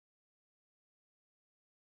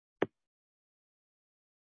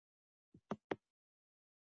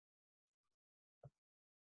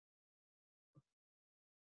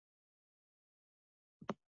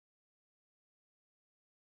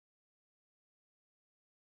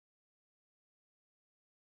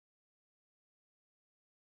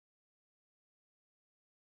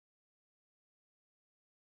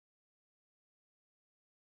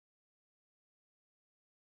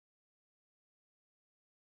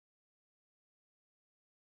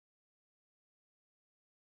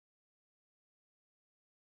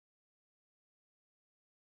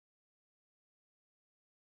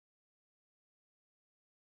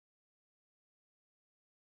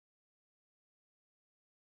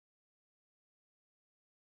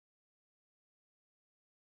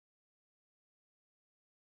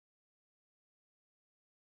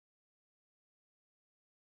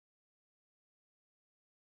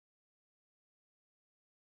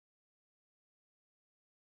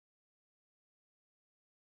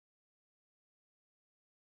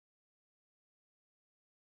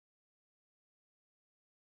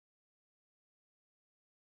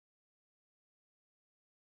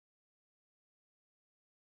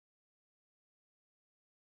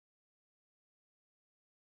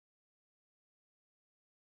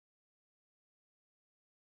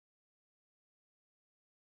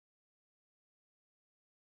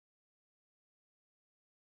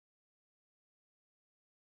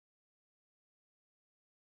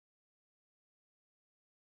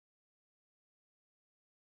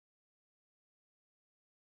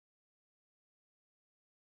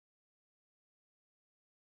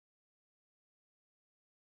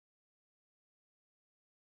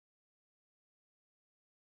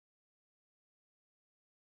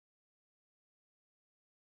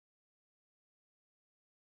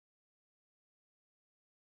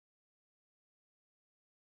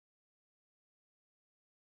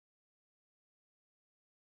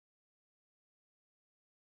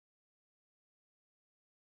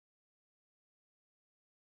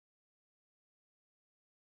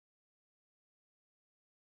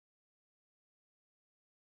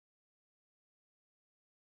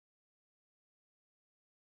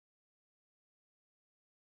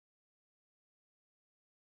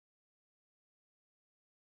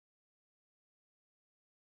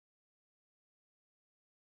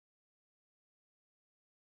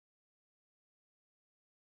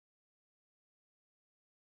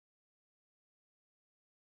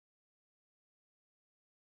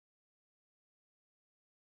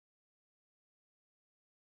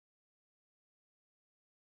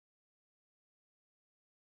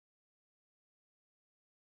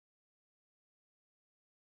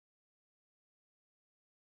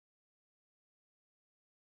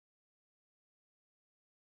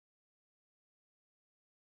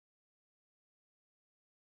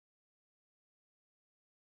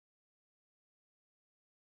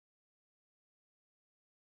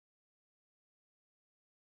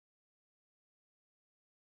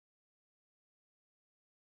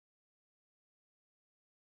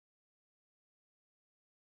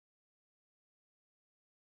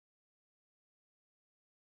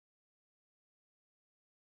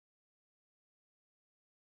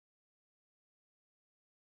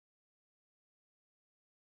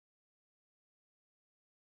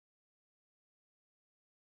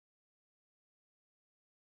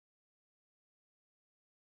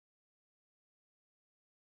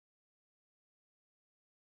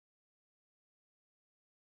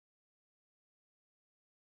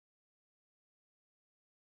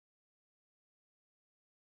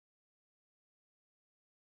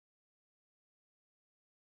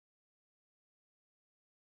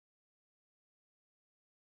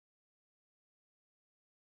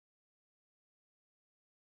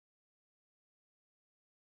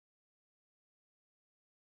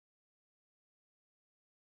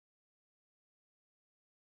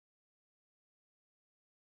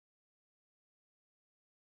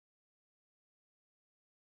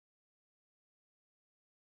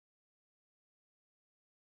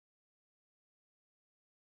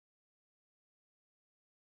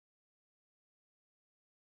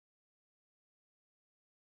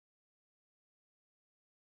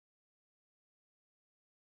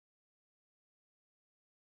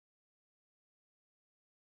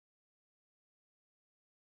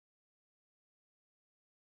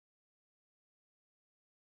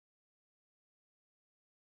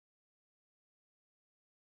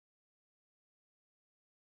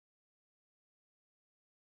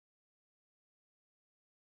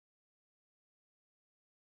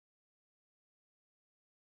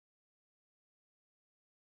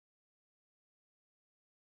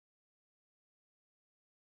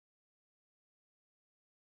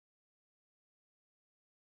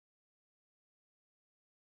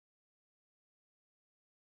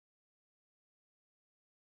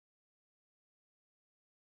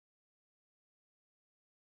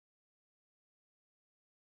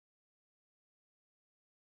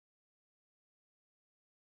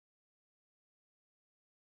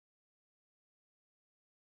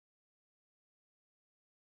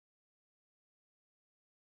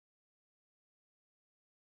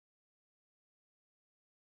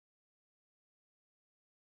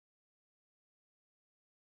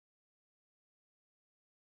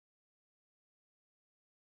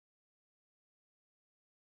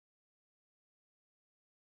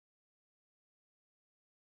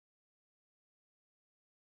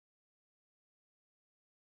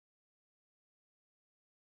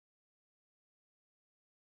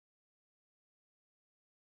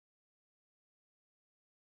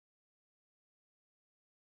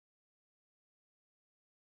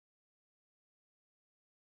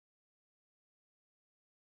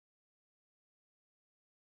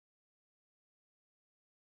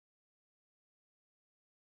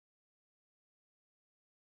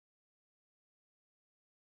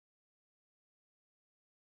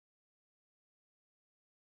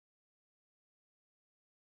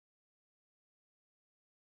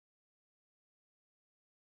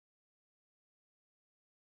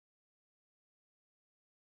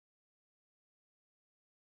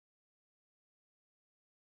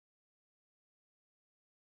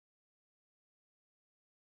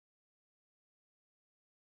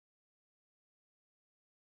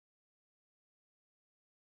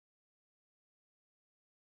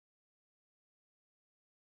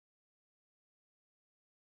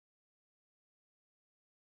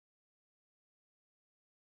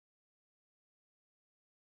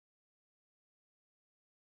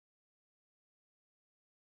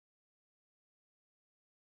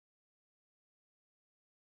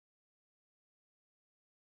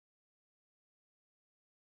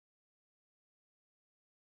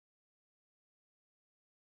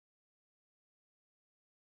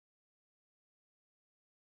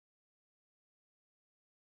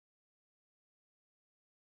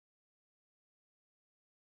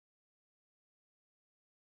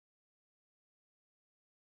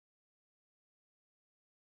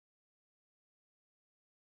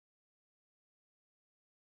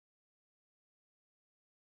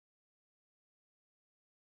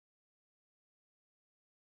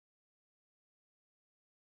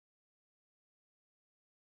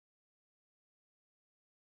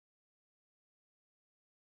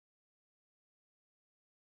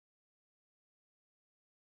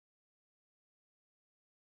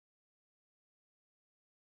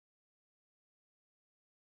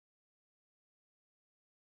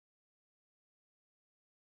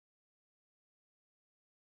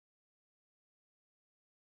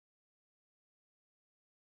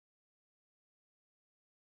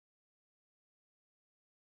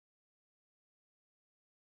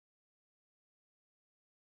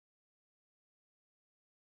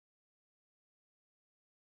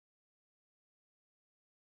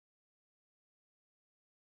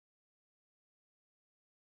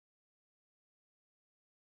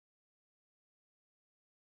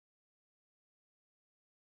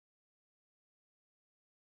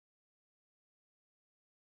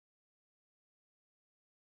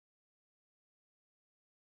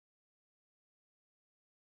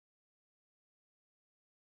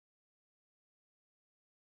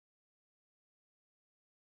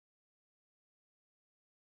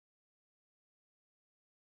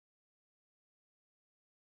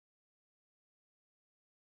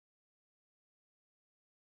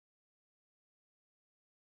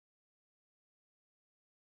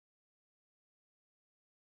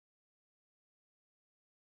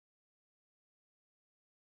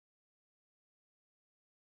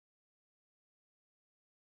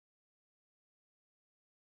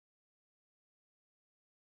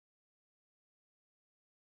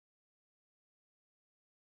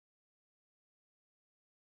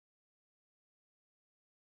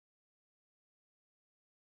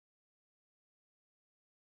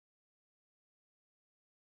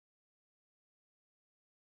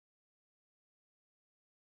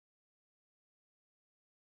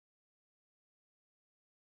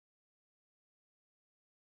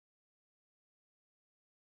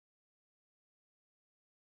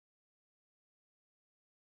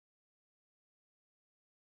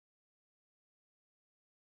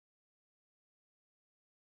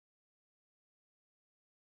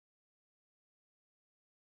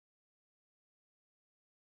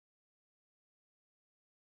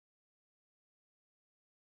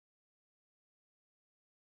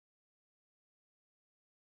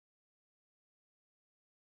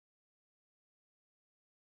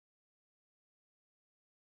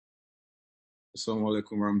Assalamu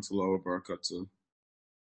alaikum warahmatullahi wabarakatuh.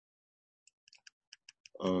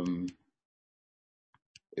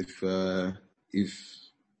 If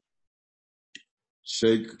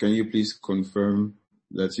Sheik, can you please confirm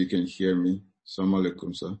that you can hear me? Assalamu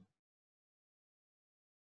alaikum, sir.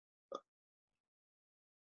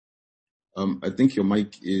 I think your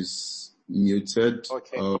mic is muted.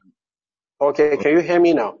 Okay. Okay, can you hear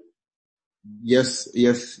me now? Yes,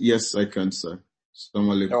 I can, sir.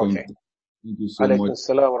 Assalamu alaikum. Okay. Thank you so Alaikum much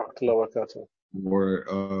salam wa rahmatullahi wa barakatuh.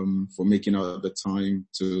 for making out the time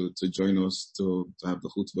to join us to have the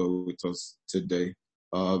Khuthbah with us today.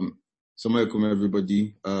 Assalamu alaikum,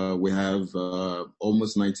 everybody. We have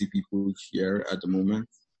almost 90 people here at the moment.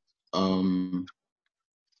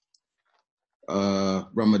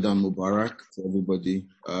 Ramadan Mubarak to everybody.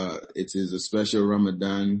 It is a special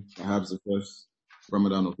Ramadan, perhaps the first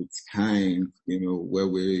Ramadan of its kind, where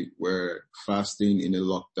we're fasting in a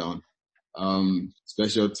lockdown.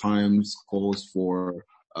 Special times calls for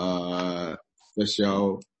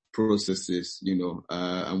special processes,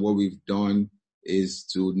 and what we've done is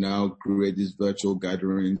to now create this virtual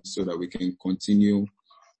gathering so that we can continue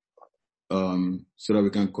to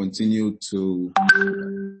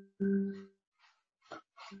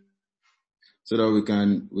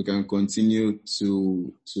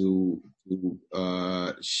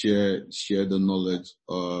share the knowledge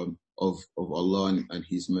of Allah and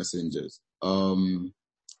His messengers. On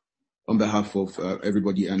behalf of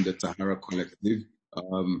everybody and the Tahara Collective,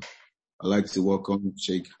 I'd like to welcome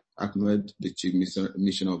Sheik Ahmed, the Chief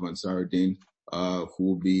Missioner of Ansar-Din, who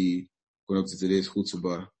will be going up to today's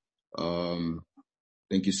Khuthbah.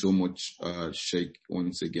 Thank you so much, Sheik,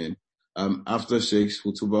 once again. After Sheik's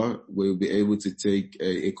Khuthbah, we'll be able to take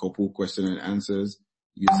a couple question and answers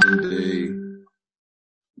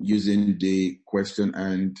using the question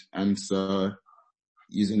and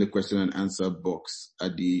answer box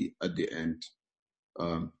at the end.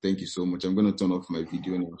 Thank you so much. I'm going to turn off my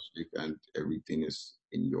video now, Sheik, and everything is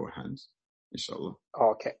in your hands, inshallah.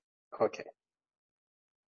 Okay.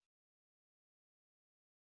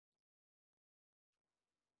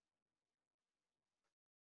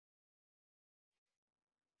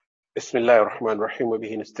 بسم الله الرحمن الرحيم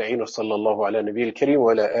وبه نستعين وصلى الله على نبي الكريم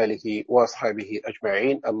وعلى آله وأصحابه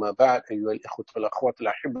أجمعين أما بعد أيها الإخوة والأخوات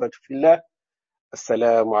الأحبة في الله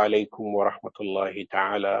السلام عليكم ورحمة الله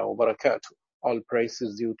تعالى وبركاته. All praise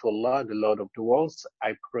is due to Allah, the Lord of the worlds.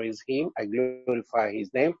 I praise Him, I glorify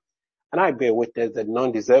His name, and I bear witness that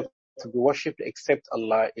none deserve to be worshipped except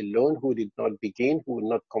Allah alone, who did not begin, who will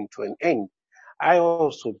not come to an end. I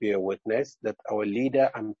also bear witness that our leader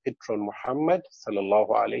and patron Muhammad sallallahu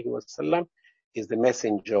alaihi wasallam is the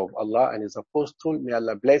messenger of Allah and his apostle. May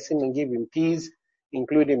Allah bless him and give him peace,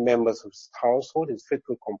 including members of his household, his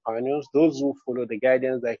faithful companions, those who follow the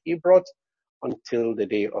guidance that he brought until the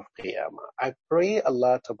day of Qiyamah. I pray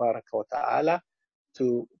Allah Tabaraka wa Ta'ala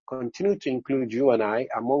to continue to include you and I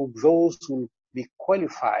among those who will be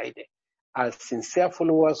qualified as sincere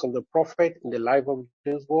followers of the Prophet in the life of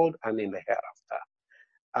this world and in the hereafter.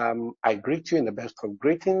 I greet you in the best of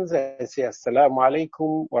greetings. I say Assalamu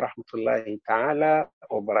alaikum wa rahmatullahi ta'ala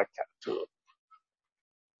wa barakatuh.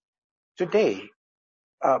 Today,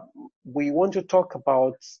 we want to talk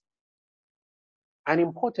about an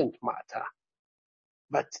important matter,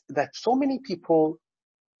 but that so many people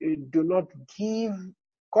do not give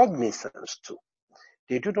cognizance to.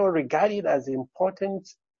 They do not regard it as important.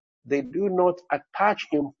 They do not attach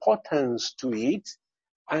importance to it,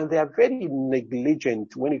 and they are very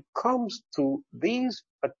negligent when it comes to this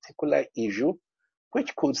particular issue,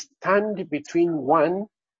 which could stand between one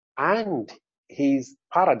and his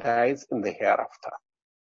paradise in the hereafter.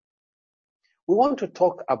 We want to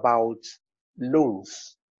talk about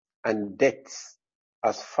loans and debts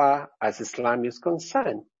as far as Islam is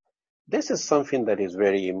concerned. This is something that is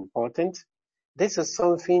very important. This is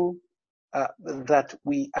something that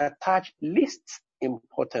we attach least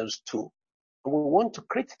importance to. We want to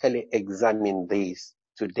critically examine this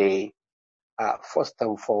today. First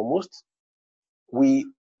and foremost, we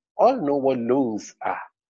all know what loans are.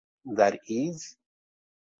 That is,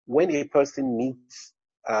 when a person needs,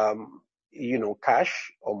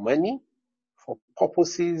 cash or money for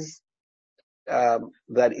purposes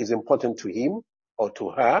that is important to him or to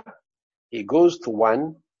her, he goes to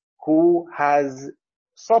one who has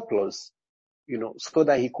surplus, so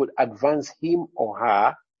that he could advance him or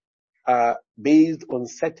her based on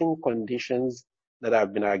certain conditions that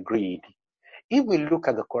have been agreed. If we look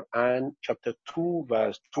at the Quran, chapter 2,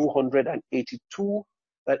 verse 282,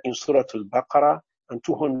 that in Surah Al-Baqarah, and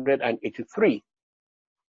 283,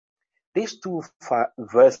 these two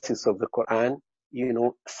verses of the Quran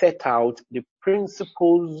set out the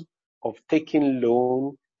principles of taking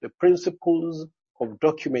loan, the principles of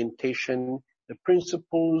documentation, the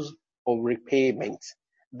principles of repayment.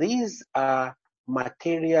 These are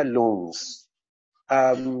material loans.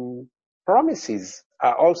 Promises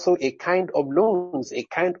are also a kind of loans, a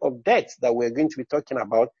kind of debt that we're going to be talking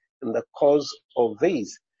about in the course of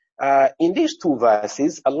these. In these two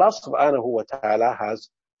verses, Allah subhanahu wa ta'ala has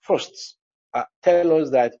first tell us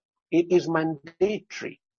that it is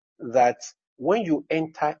mandatory that when you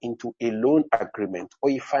enter into a loan agreement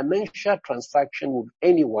or a financial transaction with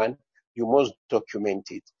anyone, you must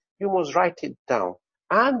document it. You must write it down,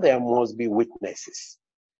 and there must be witnesses.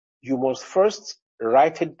 You must first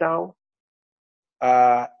write it down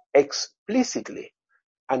explicitly,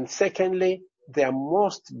 and secondly, there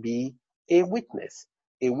must be a witness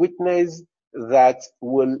that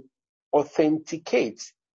will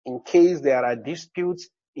authenticate in case there are disputes,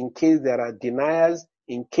 in case there are deniers,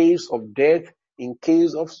 in case of death, in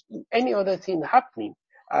case of any other thing happening.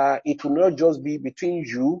 It will not just be between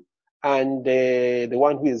you and the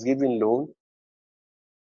one who is giving loan.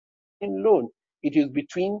 In loan, it is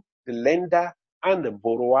between the lender and the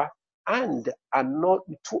borrower, and are not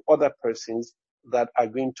two other persons that are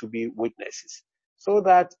going to be witnesses. So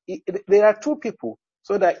that there are two people,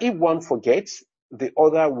 so that if one forgets, the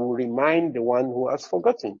other will remind the one who has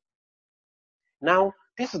forgotten. Now,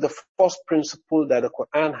 this is the first principle that the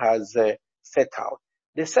Quran has set out.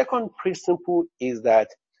 The second principle is that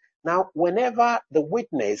now, whenever the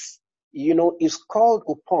witness, is called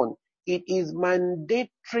upon, it is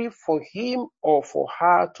mandatory for him or for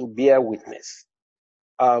her to bear witness.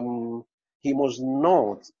 He must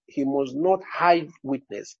not hide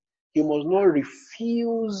witness. He must not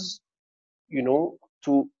refuse,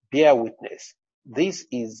 to bear witness. This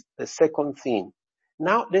is the second thing.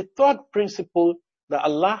 Now, the third principle that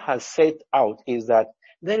Allah has set out is that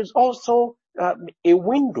there is also a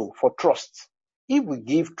window for trust. If we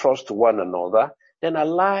give trust to one another, then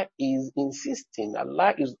Allah is insisting,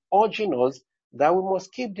 Allah is urging us that we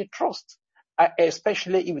must keep the trust,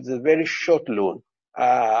 especially if it's a very short loan.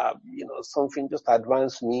 Something just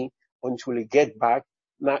advance me until we get back.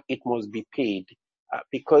 Now it must be paid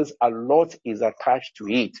because a lot is attached to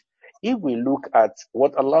it. If we look at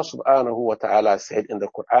what Allah subhanahu wa ta'ala said in the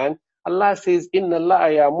Quran, Allah says, Inna Allah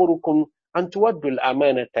ya'murukum an tuwaddu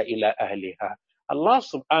al-amanata ila ahliha. Allah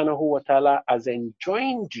subhanahu wa ta'ala has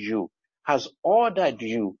enjoined you, has ordered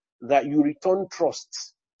you that you return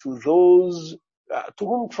trusts to those to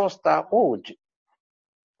whom trusts are owed.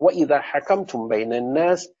 وَإِذَا حَكَمْتُمْ بَيْنَ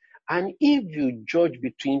النَّاسِ, and if you judge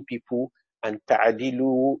between people, and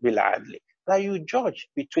تَعْدِلُوا بِالْعَدْلِ, that you judge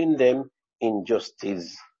between them in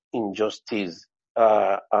justice. إِنَّ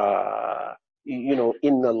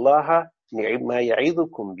اللَّهَ نِعِمَّا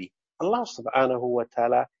يَعِظُكُمْ بِهِ. Allah subhanahu wa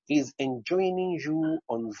ta'ala is enjoining you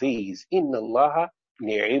on these. إِنَّ اللَّهَ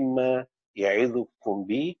نِعِمَّا يَعِظُكُمْ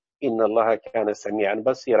بِهِ إِنَّ اللَّهَ كَانَ سَمِيعًا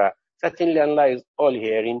بَصِيرًا. Certainly Allah is all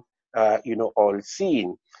hearing, all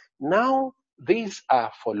seeing. Now, these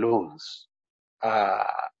are for loans.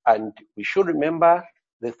 And we should remember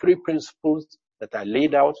the three principles that are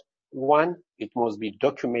laid out. One, it must be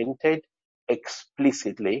documented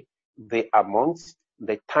explicitly, the amount,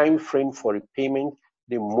 the time frame for repayment,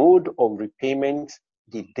 the mode of repayment,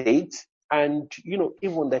 the date, and,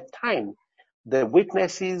 even the time. The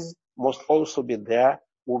witnesses must also be there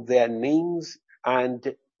with their names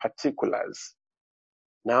and particulars.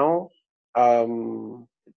 Now, the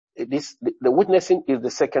witnessing is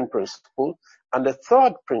the second principle. And the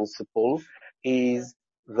third principle is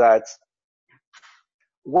that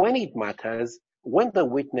when it matters, when the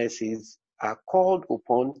witnesses are called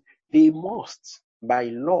upon, they must, by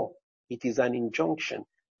law, it is an injunction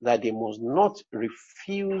that they must not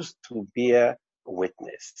refuse to bear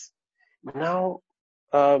witness. Now,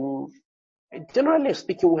 generally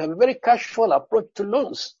speaking, we have a very casual approach to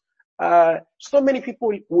loans. So many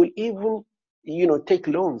people will even, take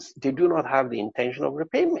loans. They do not have the intention of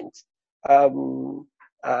repayment.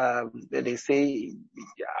 They say,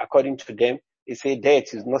 according to them, they say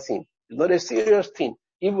debt is nothing. It's not a serious thing.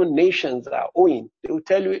 Even nations are owing. They will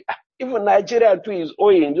tell you, even Nigeria too is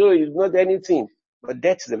owing. No, it's not anything. But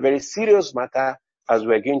debt is a very serious matter, as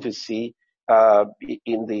we're going to see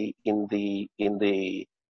in the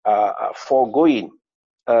foregoing.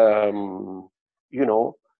 Loan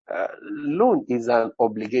is an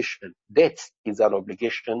obligation. Debt is an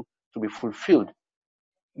obligation to be fulfilled.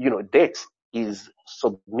 Debt is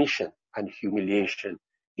submission and humiliation.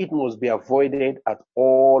 It must be avoided at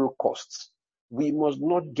all costs. We must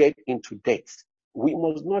not get into debt. We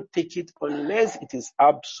must not take it unless it is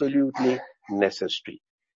absolutely necessary.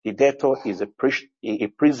 The debtor is a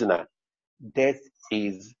prisoner. Death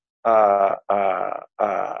is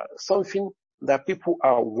something that people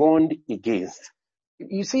are warned against.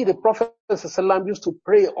 You see, the Prophet ﷺ used to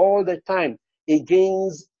pray all the time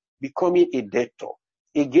against becoming a debtor,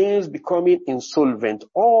 against becoming insolvent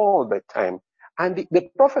all the time. And the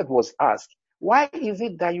Prophet was asked, why is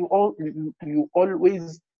it that you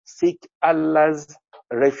always seek Allah's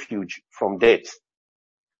refuge from death?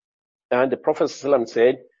 And the Prophet ﷺ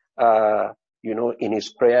said, in his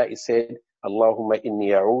prayer, he said, Allahumma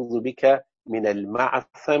inni a'udhu bika min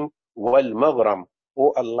al-ma'atham wal-maghram.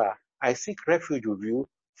 Oh Allah, I seek refuge with you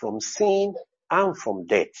from sin and from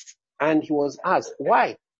death. And he was asked,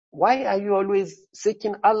 why? Why are you always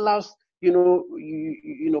seeking Allah's,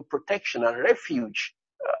 protection and refuge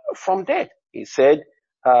from death? He said,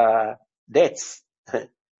 death,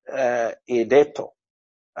 a debtor,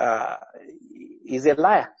 is a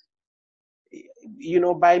liar.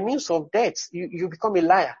 By means of debt, you become a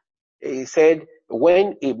liar. He said,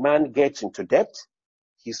 when a man gets into debt,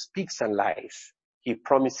 he speaks and lies. He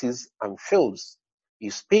promises and fails. He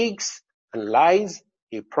speaks and lies.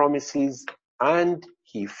 He promises and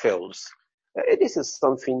he fails. This is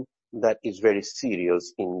something that is very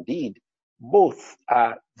serious indeed. Both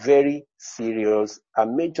are very serious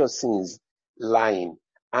and major sins, lying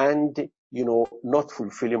and, not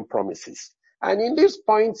fulfilling promises. And in this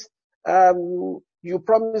point, you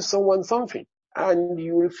promise someone something and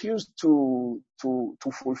you refuse to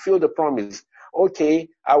fulfill the promise. Okay,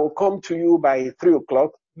 I will come to you by 3:00.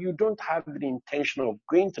 You don't have the intention of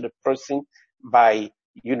going to the person by,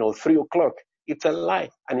 3:00. It's a lie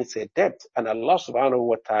and it's a debt, and Allah subhanahu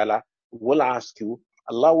wa ta'ala will ask you.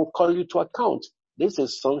 Allah will call you to account. This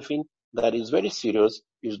is something that is very serious.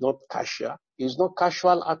 It's not casual. It's not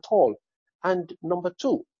casual at all. And number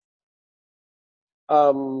two,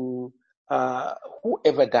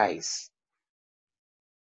 whoever dies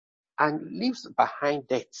and leaves behind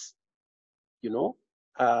debts, will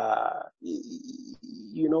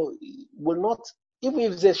not, even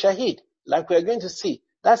if it's a shaheed, like we are going to see,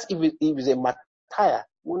 that's if it's a martyr,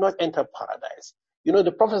 will not enter paradise.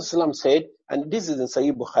 The Prophet ﷺ said, and this is in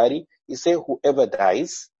Sahih Bukhari, he said, whoever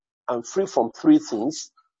dies and free from three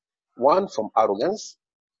things, one, from arrogance,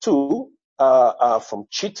 two, from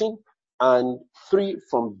cheating, and three,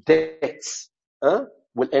 from debts,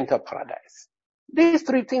 will enter paradise. These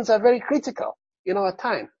three things are very critical in our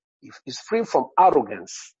time. If it's free from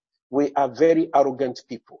arrogance, we are very arrogant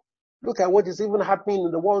people. Look at what is even happening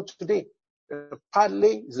in the world today.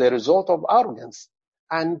 Partly is a result of arrogance.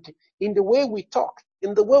 And in the way we talk,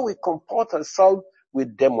 in the way we comport ourselves, we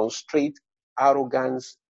demonstrate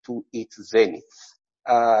arrogance to its zenith.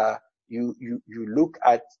 You look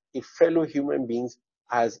at a fellow human being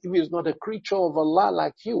as if he's not a creature of Allah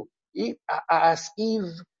like you, as if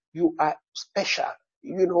you are special.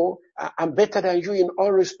 I'm better than you in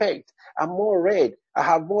all respect. I'm more read. I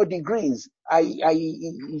have more degrees. I'm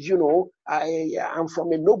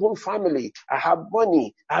from a noble family. I have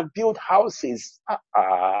money. I've built houses.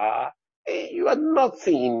 You are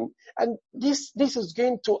nothing. And this is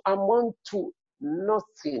going to amount to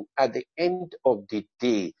nothing at the end of the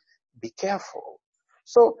day. Be careful.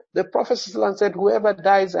 So the Prophet said, whoever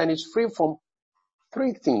dies and is free from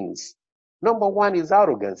three things. Number one is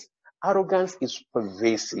arrogance. Arrogance is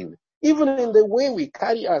pervasive, even in the way we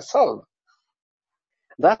carry ourselves.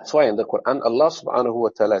 That's why in the Quran, Allah subhanahu wa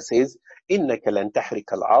ta'ala says, إِنَّكَ لَن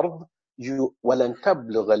تَحْرِكَ الْأَرْضِ وَلَن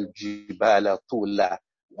تَبْلُغَ الْجِبَالَ طُولًا.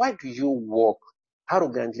 Why do you walk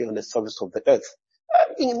arrogantly on the surface of the earth?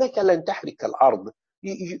 إِنَّكَ لَن تَحْرِكَ الْأَرْض.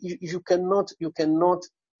 You cannot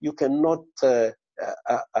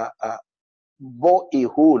bore a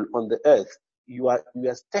hole on the earth. You are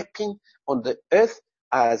stepping on the earth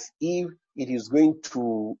as if it is going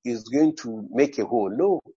to make a hole.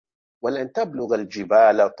 No. وَلَن تَبْلُغَ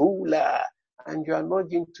الْجِبَالَ طُولًا. And you are not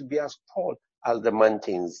going to be as tall as the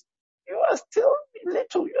mountains. You are still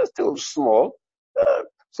little. You are still small.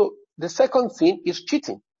 So the second thing is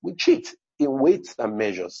cheating. We cheat in weights and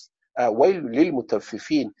measures. وَيْلٌ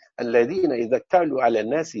لِلْمُطَفِّفِينَ الَّذِينَ إِذَا اكْتَالُوا عَلَى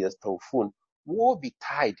النَّاسِ يَسْتَوْفُونَ. Woe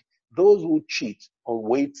betide those who cheat on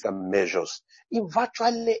weights and measures. In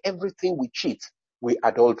virtually everything we cheat. We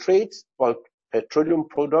adulterate or petroleum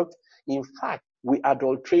products. In fact, we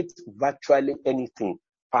adulterate virtually anything.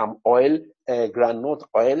 Palm oil, groundnut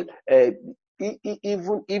oil,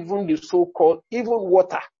 even the so-called, even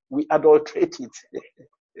water, we adulterate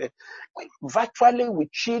it. Virtually we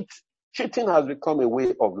cheat. Cheating has become a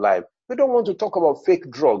way of life. We don't want to talk about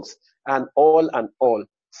fake drugs and all.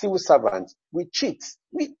 Civil servants, we cheat.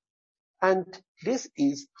 And this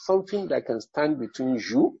is something that can stand between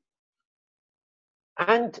you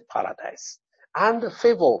and paradise and the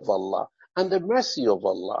favor of Allah and the mercy of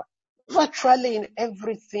Allah. Virtually in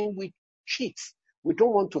everything we cheat. We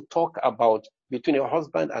don't want to talk about between a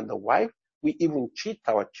husband and a wife. We even cheat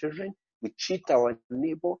our children. We cheat our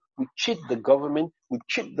neighbor. We cheat the government. We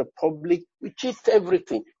cheat the public. We cheat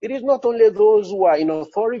everything. It is not only those who are in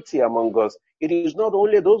authority among us. It is not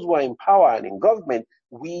only those who are in power and in government.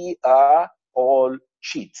 We are all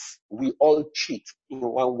cheats. We all cheat in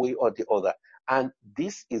one way or the other. And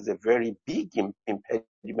this is a very big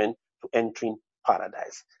impediment to entering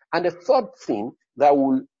paradise. And the third thing that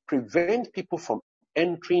will prevent people from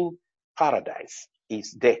entering paradise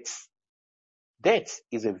is death. Death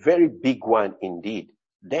is a very big one indeed.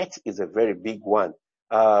 Death is a very big one.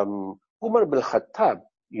 Umar bin Khattab,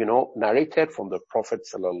 narrated from the Prophet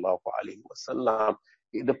sallallahu alaihi wasallam.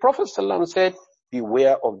 The Prophet sallallahu said,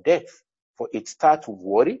 "Beware of death, for it starts with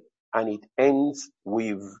worry and it ends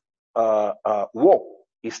with war.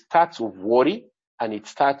 It starts with worry and it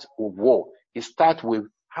starts with war. It starts with,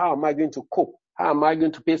 how am I going to cope? How am I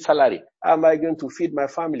going to pay salary? How am I going to feed my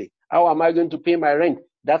family? How am I going to pay my rent?"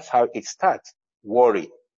 That's how it starts, worry,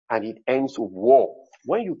 and it ends with war,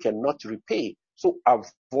 when you cannot repay. So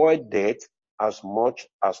avoid debt as much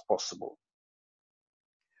as possible.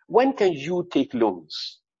 When can you take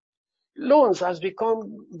loans? Loans has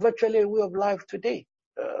become virtually a way of life today.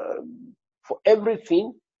 For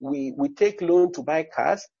everything, we take loan to buy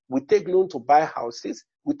cars, we take loan to buy houses,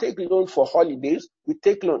 we take loan for holidays, we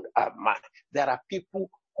take loan. There are people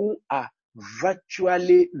who are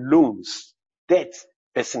virtually loans, debt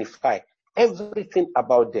personified. Everything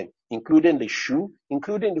about them, including the shoe,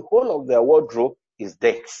 including the whole of their wardrobe, is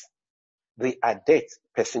debt. They are debt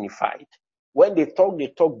personified. When they talk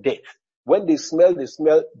death. When they smell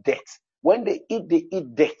death. When they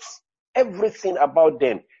eat death. Everything about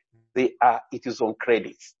them, it is on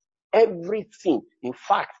credit. Everything. In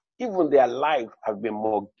fact, even their lives have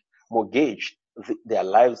been mortgaged. Their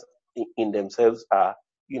lives in themselves are,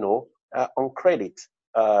 on credit.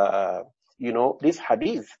 This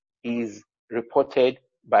hadith is reported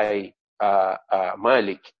by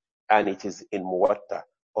Malik, and it is in Muwatta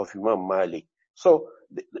of Imam Malik. So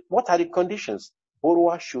what are the conditions?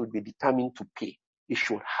 Borrower should be determined to pay. He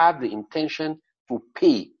should have the intention to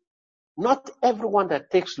pay. Not everyone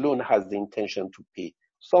that takes loan has the intention to pay.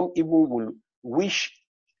 Some even will wish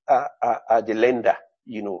the lender,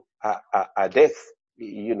 a death,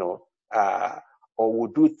 or will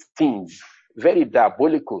do things very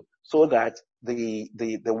diabolical so that the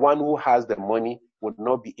one who has the money would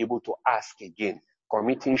not be able to ask again,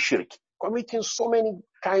 committing shirk, committing so many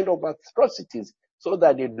kind of atrocities so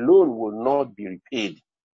that the loan will not be repaid.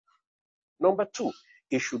 Number two,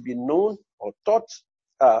 it should be known or thought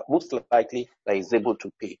most likely that is able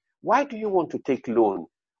to pay. Why do you want to take loan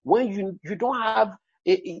when you don't have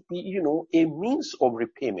a means of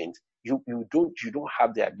repayment? You don't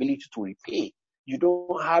have the ability to repay. You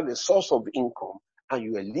don't have a source of income, and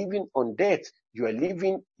you are living on debt. You are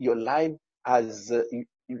living your life as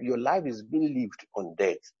your life is being lived on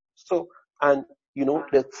debt. So, and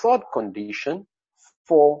the third condition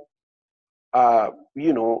for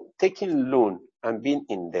taking loan and being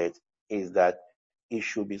in debt is that it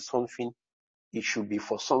should be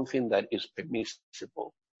for something that is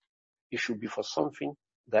permissible. It should be for something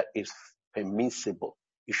that is permissible.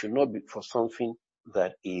 It should not be for something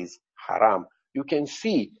that is haram. You can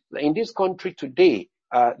see in this country today,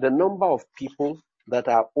 the number of people that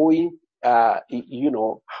are owing, how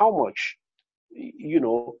much,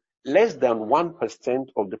 less than 1%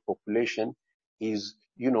 of the population is,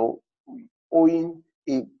 owing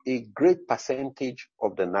a great percentage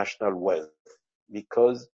of the national wealth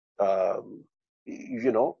because,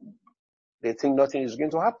 they think nothing is going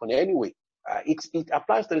to happen anyway. It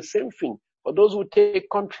applies to the same thing for those who take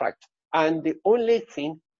contract, and the only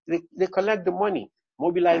thing, they collect the money,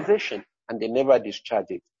 mobilization, and they never discharge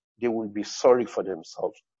it. They will be sorry for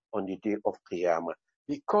themselves on the day of Qiyamah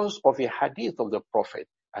because of a hadith of the Prophet.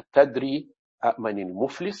 Atadri manin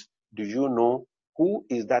muflis. Do you know who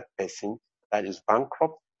is that person that is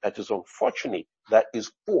bankrupt, that is unfortunate, that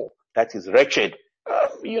is poor, that is wretched?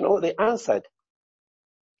 They answered,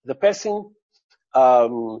 the person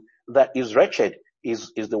that is wretched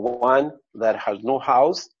is the one that has no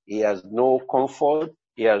house, he has no comfort,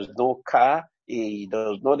 he has no car, he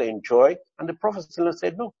does not enjoy. And the Prophet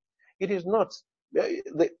said, no, it is not.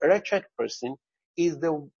 The wretched person is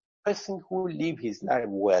the person who lives his life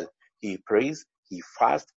well. He prays, he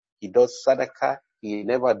fasts, he does sadaqah, he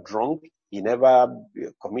never drunk, he never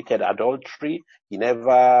committed adultery, he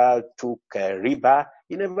never took riba,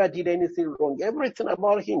 he never did anything wrong. Everything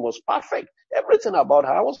about him was perfect. Everything about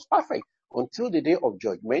her was perfect. until the day of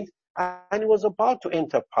judgment, and he was about to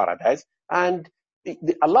enter paradise. And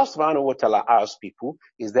Allah subhanahu wa ta'ala asked people,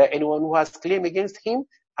 is there anyone who has claim against him?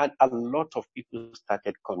 And a lot of people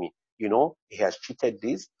started coming. He has cheated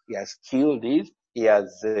this, he has killed this, he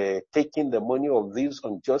has taken the money of this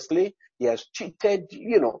unjustly, he has cheated,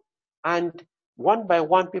 and one by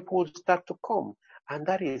one people will start to come. And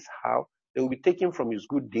that is how they will be taken from his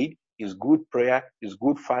good deed, his good prayer, his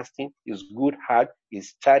good fasting, his good heart,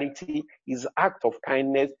 his charity, his act of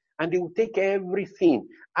kindness, and they will take everything.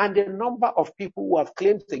 And the number of people who have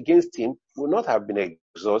claims against him will not have been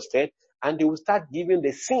exhausted, and they will start giving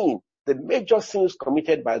the major sins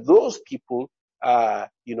committed by those people,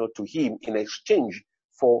 to him in exchange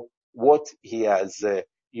for what he has,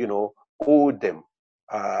 owed them.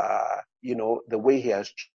 The way he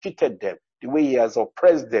has cheated them, the way he has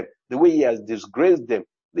oppressed them, the way he has disgraced them,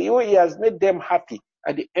 the way he has made them happy.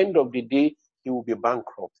 At the end of the day, he will be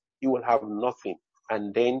bankrupt. He will have nothing,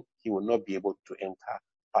 and then he will not be able to enter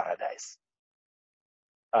paradise.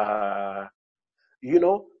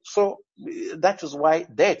 So that is why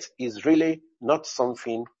death is really not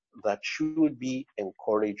something that should be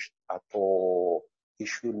encouraged at all. It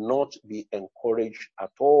should not be encouraged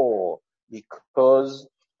at all, because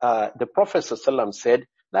the Prophet ﷺ said,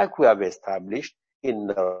 like we have established, in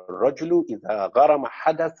the rajulu idha gharama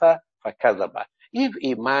hadatha fakadhaba. If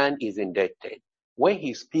a man is indebted, when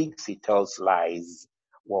he speaks, he tells lies.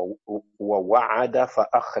 Wa wa'ada fa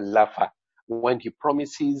akhlafa. When he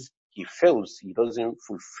promises, he fails. He doesn't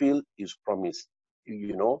fulfill his promise.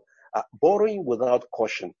 Borrowing without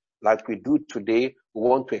caution, like we do today. We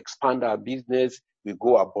want to expand our business, we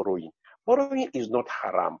go are borrowing. Borrowing is not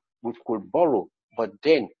haram. We could borrow, but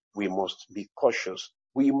then we must be cautious.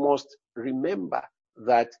 We must remember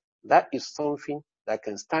that is something that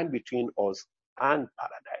can stand between us and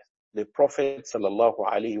paradise. The Prophet sallallahu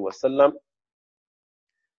alaihi wasallam,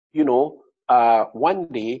 one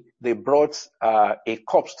day they brought a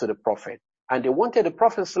corpse to the Prophet, and they wanted the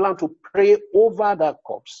Prophet ﷺ to pray over that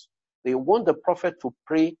corpse. They want the Prophet to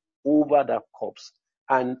pray over that corpse.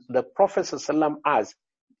 And the Prophet ﷺ asked,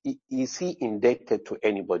 is he indebted to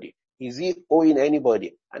anybody? Is he owing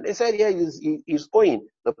anybody? And they said, yeah, he's owing.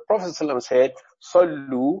 The Prophet ﷺ said,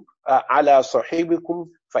 Sallu ala sahibikum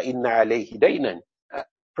fa inna alayhi daynan.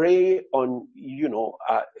 Pray on,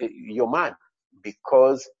 your man,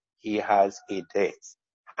 because he has a debt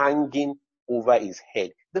hanging over his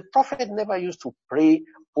head. The Prophet never used to pray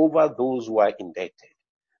over those who are indebted,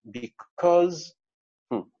 because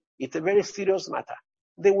it's a very serious matter.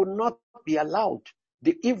 They will not be allowed.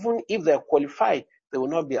 Even if they're qualified, they will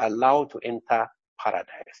not be allowed to enter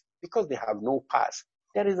paradise, because they have no pass.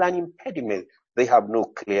 There is an impediment. They have no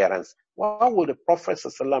clearance. Why will the Prophet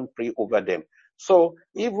ﷺ pray over them? So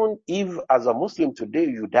even if as a Muslim today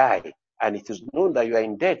you die, and it is known that you are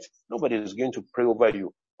in debt, nobody is going to pray over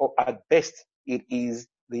you. Or at best, it is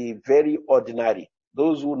the very ordinary.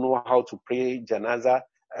 Those who know how to pray janazah,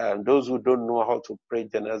 and those who don't know how to pray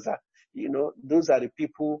janazah, those are the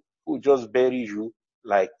people who just bury you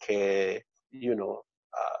like,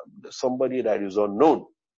 somebody that is unknown.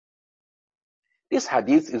 This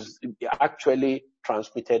hadith is actually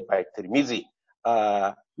transmitted by Tirmizi,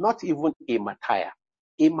 not even a martyr.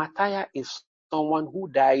 A martyr is someone who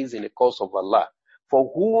dies in the cause of Allah,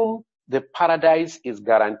 for whom the paradise is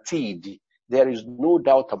guaranteed. There is no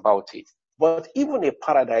doubt about it. But even a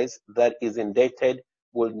paradise that is indebted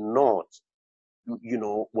will not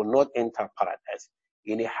enter paradise.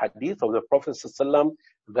 In a hadith of the Prophet ﷺ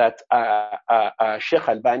that Sheikh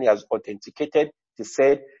Albani has authenticated, he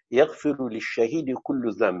said, يَغْفِرُ لِلشَّهِيدِ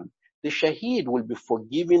كُلُّ ذَنْبٍ. The shaheed will be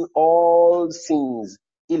forgiven all sins,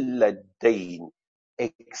 إِلَّا الدَّيْنِ,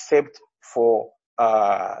 except for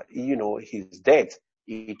his death.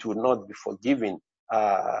 It will not be forgiven.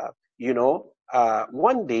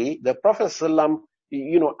 One day the Prophet ﷺ,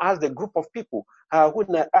 asked a group of people,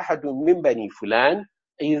 هُنَّ أَحَدٌ مِّن بَنِي فُلَانٍ,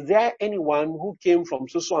 is there anyone who came from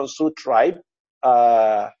so and so tribe?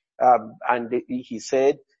 And he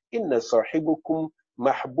said, إِنَّ صَاحِبُكُمْ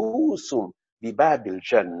مَحْبُوسٌ بِبَابِ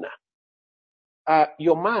الْجَنَّةِ.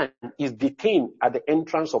 Your man is detained at the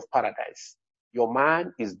entrance of paradise. Your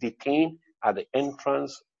man is detained at the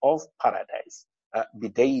entrance of paradise.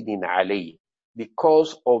 بِدَيْنٍ عَلَيْهِ,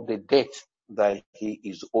 because of the debt that he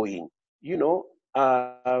is owing.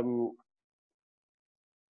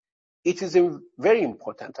 It is very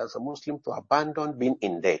important as a Muslim to abandon being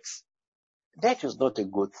in debt. Debt is not a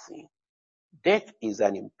good thing. Debt is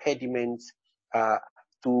an impediment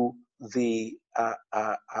to the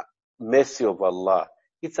mercy of Allah.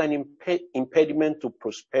 It's an impediment to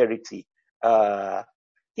prosperity.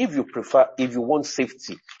 If you want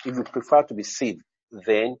safety, if you prefer to be safe,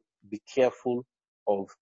 then be careful of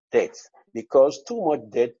debt, because too much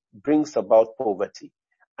debt brings about poverty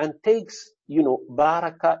and takes,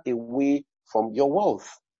 barakah away from your wealth.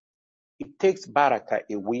 It takes barakah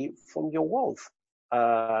away from your wealth.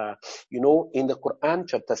 In the Quran,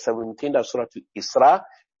 chapter 17, that's Surah Isra,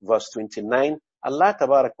 verse 29, Allah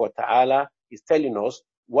Tabarak wa Ta'ala is telling us,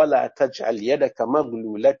 وَلَا تَجْعَلْ يَدَكَ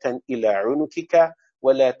مَغْلُولَةً إِلَىٰ عُنُكِكَ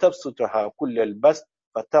وَلَا تَبْسُطْهَا كُلَّ الْبَسْطِ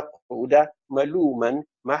فَتَقْعُدَ مَلُومًا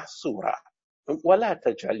مَحْسُورًا. وَلَا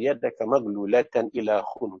تَجْعَلْ يَدَكَ مَغْلُولَةً إِلَىٰ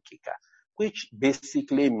عُنُكِكَ, which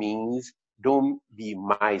basically means don't be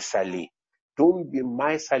miserly. Don't be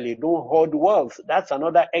miserly. Don't hoard wealth. That's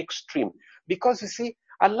another extreme. Because you see,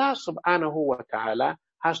 Allah subhanahu wa ta'ala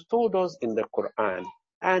has told us in the Quran,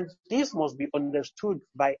 and this must be understood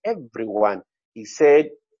by everyone. He said,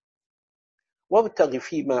 وَابْتَغِ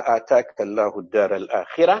فِي مَا آتَاكَ اللَّهُ الدَّارَ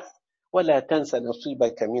الْآخِرَةَ وَلَا تَنْسَ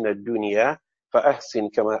نَصِيبَكَ مِنَ الدُّنْيَا فَأَحْسِنْ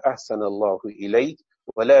كَمَا أَحْسَنَ اللَّهُ إِلَيْكَ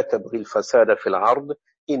وَلَا تَبْغِ الْفَسَادَ فِي الْأَرْضِ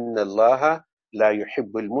إِنَّ اللَّهَ لَا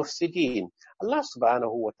يُحِبُّ الْمُفْسِدِينَ. Allah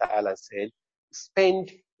subhanahu wa ta'ala said,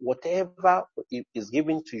 spend whatever is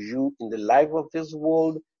given to you in the life of this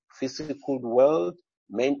world, physical world,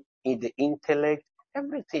 in the intellect,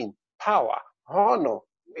 everything, power, honor,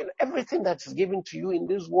 everything that is given to you in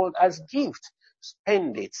this world as gift.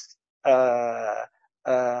 Spend it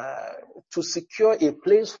to secure a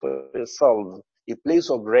place for yourself, a place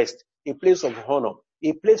of rest, a place of honor,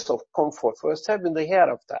 a place of comfort for yourself in the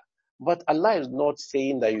hereafter. But Allah is not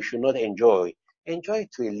saying that you should not enjoy. Enjoy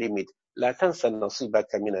to a limit. La tansa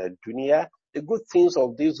nasibaka mina dunya. The good things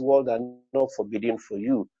of this world are not forbidden for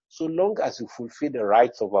you. So long as you fulfill the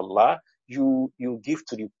rights of Allah, you give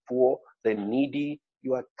to the poor, the needy,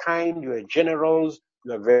 you are kind, you are generous,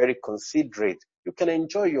 you are very considerate. You can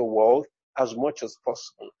enjoy your wealth as much as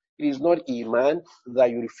possible. It is not iman that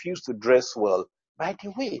you refuse to dress well. By the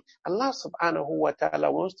way, Allah subhanahu wa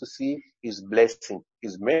ta'ala wants to see His blessing,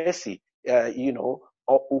 His mercy,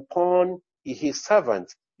 upon His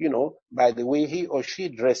servant, by the way he or she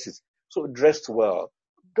dresses. So dress well.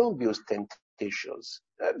 Don't be ostentatious.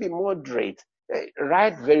 Be moderate.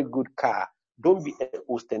 Ride very good car. Don't be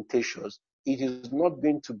ostentatious. It is not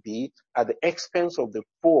going to be at the expense of the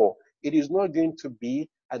poor. It is not going to be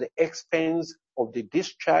at the expense of the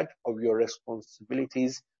discharge of your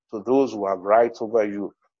responsibilities to those who have rights over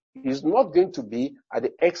you. It is not going to be at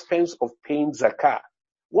the expense of paying zakah.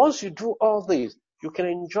 Once you do all this, you can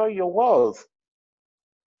enjoy your wealth.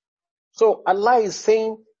 So Allah is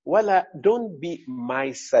saying, don't be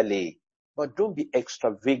miserly, but don't be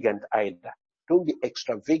extravagant either. Don't be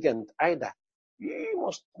extravagant either. You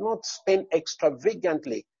must not spend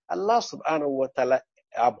extravagantly. Allah subhanahu wa ta'ala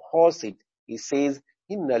abhors it. He says,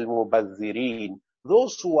 Innal mubazzirin,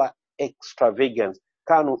 those who are extravagant,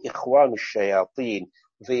 kanu ikhwanu shayateen,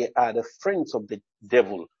 they are the friends of the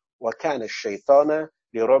devil. Wa kana shaytana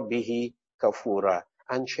li rabbihi kafura.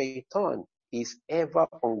 And shaitan is ever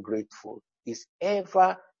ungrateful, is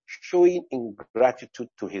ever showing ingratitude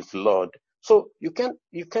to his Lord. So you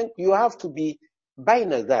have to be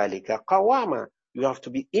baina dhalika qawama. You have to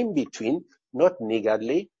be in between, not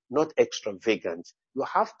niggardly, not extravagant. You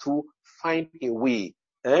have to find a way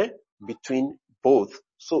between both,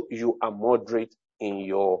 so you are moderate in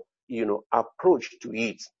your approach to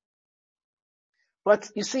it. But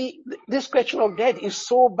you see, this question of death is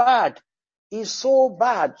so bad. Is so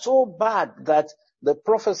bad that the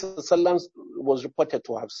Prophet ﷺ was reported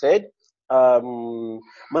to have said, Man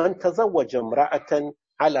tazawwaja imra'atan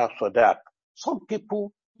ala sadaq. Some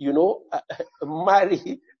people,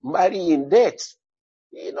 marry in debt,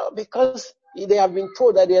 because they have been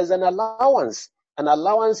told that there's an allowance. An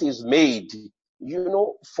allowance is made,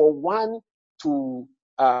 for one to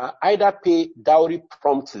either pay dowry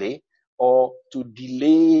promptly or to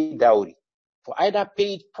delay dowry. For either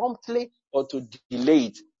pay it promptly or to delay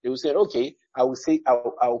it. They will say, okay,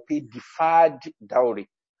 I'll pay deferred dowry.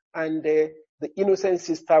 And the innocent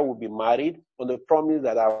sister will be married on the promise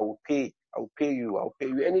that I'll pay you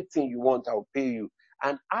anything you want, I'll pay you.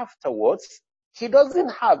 And afterwards, he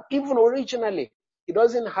doesn't have, even originally, he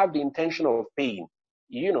doesn't have the intention of paying,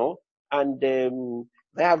 and there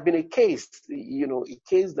have been a case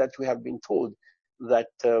that we have been told that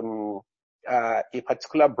a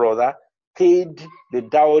particular brother paid the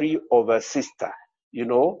dowry of a sister,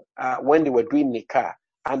 when they were doing nikah.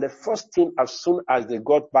 And the first thing, as soon as they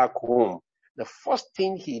got back home, the first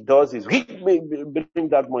thing he does is, bring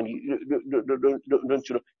that money. Don't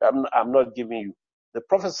you know? I'm not giving you. The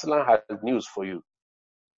Prophet has news for you.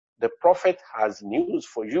 The Prophet has news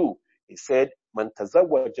for you. He said, Man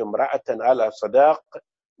tazawwaja imra'atan ala sadaq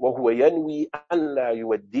وهو ينوي أن لا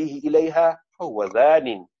يوديه إليها فهو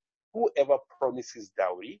ذان. Whoever promises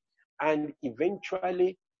dowry and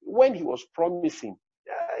eventually when he was promising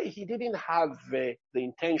he didn't have the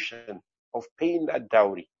intention of paying that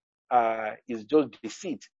dowry, is just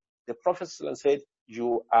deceit. The Prophet said,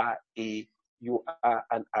 you are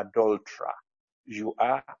an adulterer. You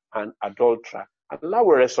are an adulterer. Allah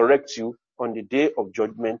will resurrect you on the day of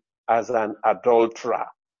judgment as an adulterer.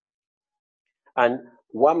 And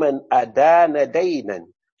woman adana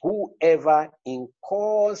daynan, whoever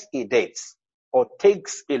incurs a debt or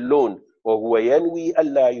takes a loan, or huwa yanwi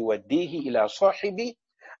alla yuwaddihi ila sahibi,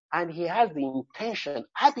 and he has the intention,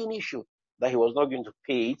 ab initio, that he was not going to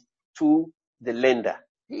pay it to the lender.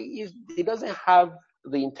 He doesn't have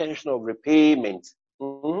the intention of repayment.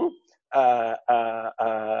 Mm-hmm.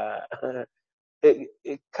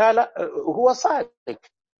 قال هو سارق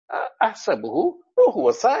أحسبه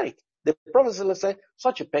هو سارق. The Prophet said,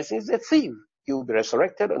 such a person is a thief. He will be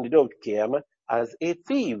resurrected on the day of Qiyamah as a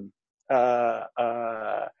thief.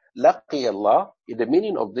 لقي الله, the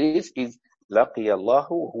meaning of this is لقي الله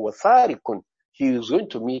هو سارق. He is going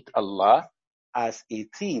to meet Allah as a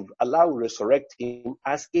thief. Allah will resurrect him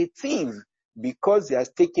as a thief because he has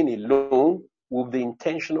taken a loan with the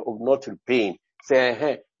intention of not repaying. Say,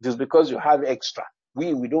 hey, just because you have extra,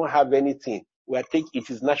 we don't have anything. It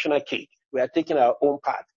is national cake. We are taking our own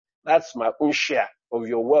part. That's my own share of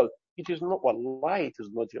your wealth. It is not, wallahi, it is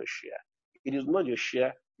not your share. It is not your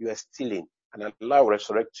share. You are stealing, and Allah will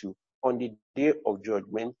resurrect you on the day of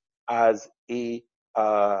judgment as a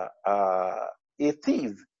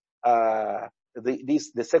thief.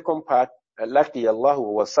 The second part, laki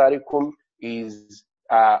Allahu wasarikum, is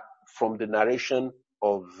from the narration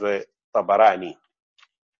of Tabarani.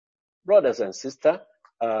 Brothers and sisters,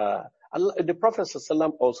 the Prophet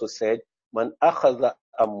ﷺ also said, "Man akhadha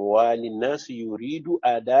amwali nasi yuridu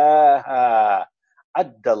adaha,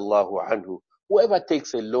 addallahu anhu." Whoever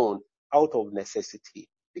takes a loan out of necessity,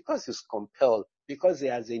 because he's compelled, because he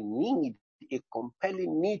has a need, a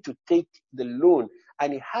compelling need to take the loan,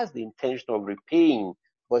 and he has the intention of repaying,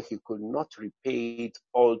 but he could not repay it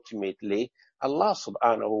ultimately, Allah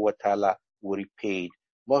subhanahu wa ta'ala will repay it.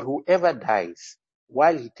 But whoever dies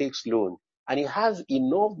while he takes loan, and he has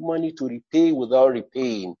enough money to repay without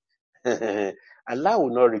repaying, Allah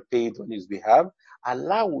will not repay it on his behalf.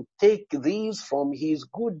 Allah will take these from his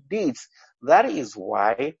good deeds. That is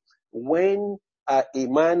why when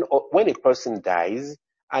when a person dies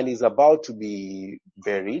and is about to be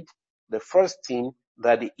buried, the first thing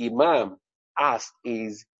that the Imam asks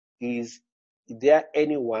is there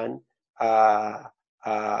anyone that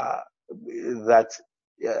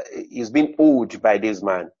is being owed by this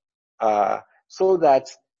man? So that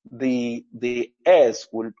the heirs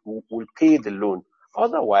will pay the loan.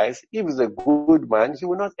 Otherwise, if he's a good man, he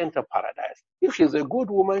will not enter paradise. If she's a good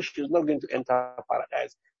woman, she's not going to enter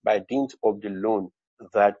paradise by dint of the loan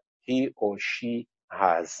that he or she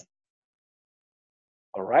has.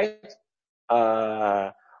 All right?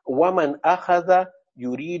 Woman akhadha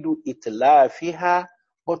yuridu itlafiha,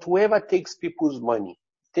 but whoever takes people's money,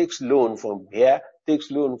 takes loan from here, takes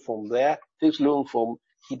loan from there, takes loan from,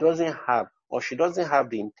 he doesn't have, or she doesn't have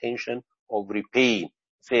the intention of repaying.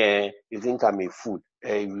 Say, you think I'm a fool.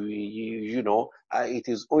 It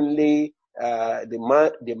is only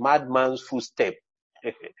the madman's footstep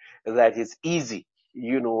that is easy,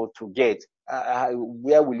 to get.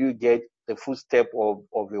 Where will you get the footstep of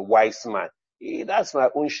a wise man? That's my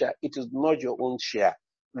own share. It is not your own share.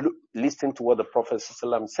 Listen to what the Prophet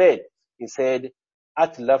ﷺ said. He said,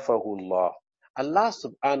 Atlafahullah. Allah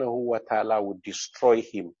subhanahu wa ta'ala will destroy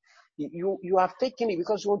him. You have taken it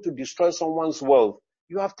because you want to destroy someone's wealth.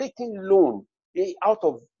 You have taken loan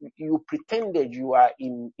you pretended you are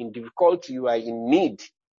in difficulty, you are in need.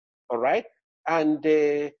 All right? And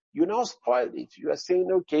you now spoil it. You are saying,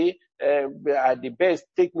 okay, at the best,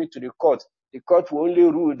 take me to the court. The court will only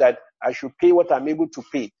rule that I should pay what I'm able to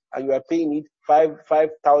pay. And you are paying it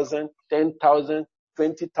 5,000, 10,000,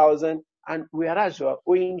 20,000. And whereas you are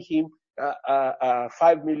owing him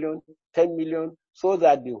 5 million, 10 million, so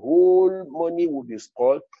that the whole money will be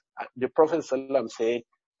spoiled. The Prophet ﷺ said,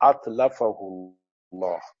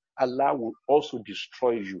 Atlafahullah. Allah will also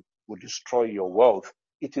destroy you, will destroy your wealth.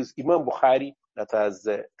 It is Imam Bukhari that has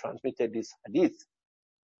transmitted this hadith.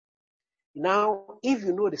 Now, if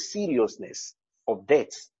you know the seriousness of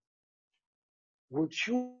death, would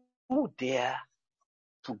you dare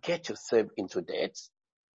to get yourself into debt?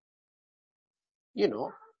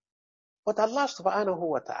 But Allah subhanahu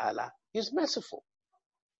wa ta'ala is merciful.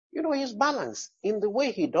 He's balanced in the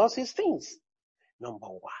way he does his things. Number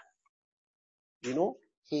one,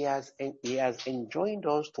 He has enjoined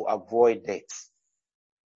us to avoid death.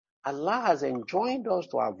 Allah has enjoined us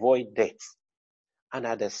to avoid death. And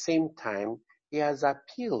at the same time, He has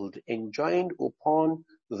enjoined upon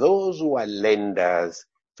those who are lenders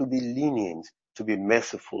to be lenient, to be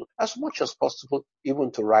merciful, as much as possible,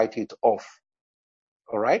 even to write it off.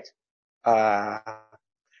 All right? Uh,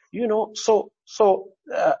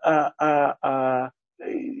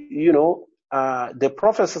 the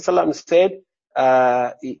Prophet ﷺ said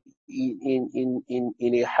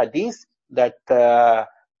in a hadith that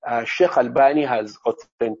Sheikh Albani has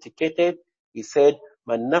authenticated. He said,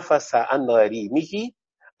 "Man nafasa an gharimihi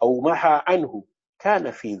aw maha anhu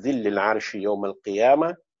kana fi dhill al-arsh yawm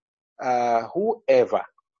al-qiyamah."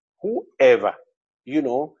 Whoever,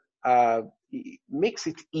 uh, makes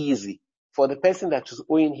it easy for the person that is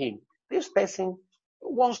owing him. This person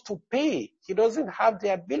wants to pay. He doesn't have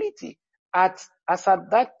the ability as at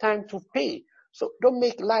that time to pay. So don't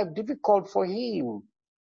make life difficult for him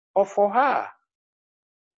or for her,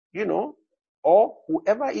 or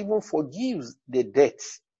whoever even forgives the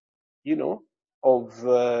debts, of,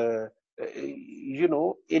 a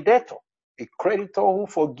debtor. A creditor who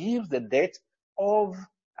forgives the debt of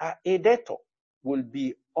a debtor will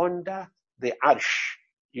be under the arsh,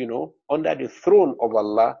 under the throne of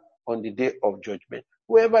Allah on the day of judgment.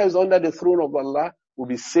 Whoever is under the throne of Allah will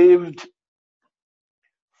be saved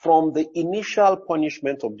from the initial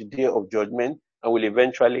punishment of the day of judgment and will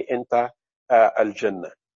eventually enter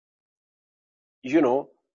Al-Jannah.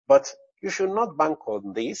 But you should not bank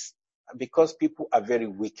on this because people are very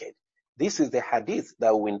wicked. This is the hadith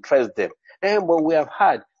that will interest them. And what we have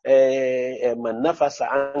had, man nafasa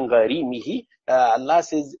an gharimihi, Allah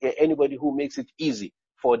says anybody who makes it easy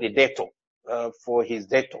for the debtor, for his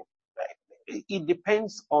debtor. It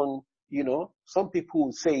depends on, some people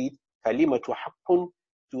will say it, kalimatu haqqun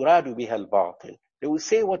turadu biha al-batil. They will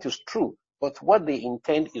say what is true, but what they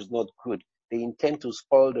intend is not good. They intend to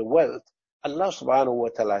spoil the wealth. Allah subhanahu wa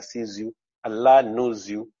ta'ala sees you. Allah knows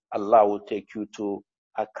you. Allah will take you to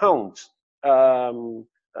account.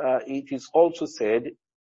 It is also said,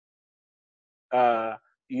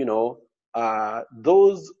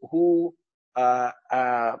 those who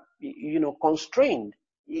are, constrained,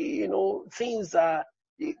 things are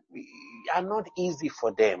not easy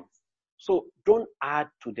for them. So don't add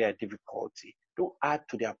to their difficulty. Don't add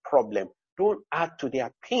to their problem. Don't add to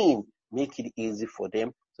their pain. Make it easy for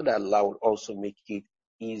them so that Allah will also make it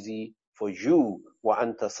easy for you.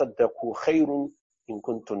 وَأَن تَصَدَّقُوا خَيْرٌ إِن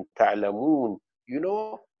كُنتُمْ تَعْلَمُونَ.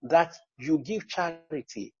 That you give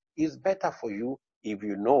charity is better for you if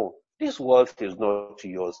you know this wealth is not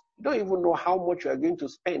yours. You don't even know how much you are going to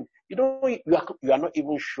spend. You are not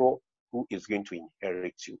even sure who is going to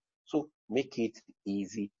inherit you. So make it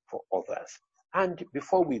easy for others. And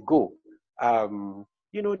before we go,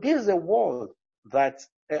 this is a world that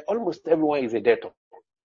almost everyone is a debtor.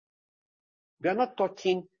 We are not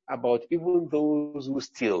talking about even those who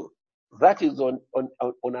steal. That is on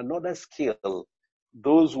another scale.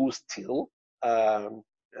 Those who steal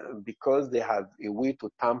because they have a way to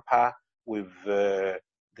tamper with the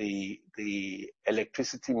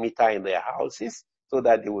electricity meter in their houses so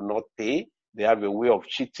that they will not pay. They have a way of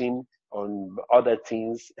cheating on other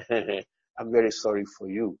things. I'm very sorry for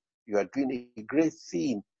you. You are doing a great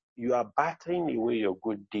thing. You are battering away your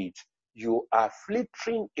good deeds. You are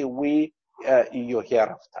flittering away your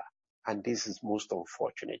hereafter. And this is most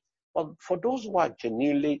unfortunate. But for those who are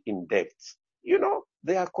genuinely in debt,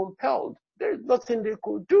 they are compelled. There is nothing they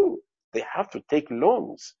could do. They have to take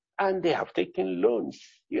loans. And they have taken loans.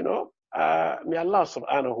 May Allah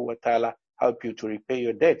subhanahu wa ta'ala help you to repay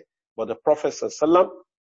your debt. But the Prophet ﷺ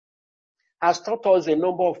has taught us a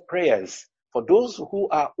number of prayers for those who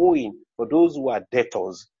are owing, for those who are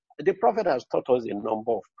debtors. The Prophet has taught us a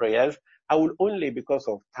number of prayers. I will only, because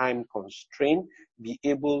of time constraint, be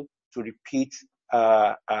able to repeat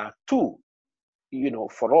two,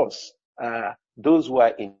 for us, those who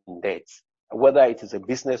are in debt, whether it is a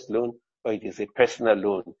business loan or it is a personal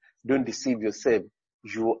loan. Don't deceive yourself.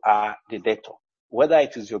 You are the debtor. Whether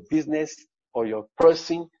it is your business or your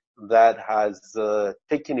person that has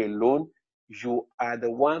taken a loan, you are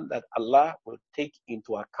the one that Allah will take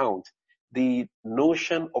into account. The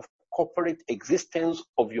notion of corporate existence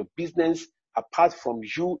of your business apart from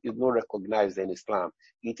you is not recognized in Islam.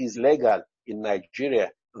 It is legal in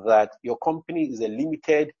Nigeria that your company is a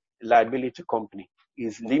limited liability company,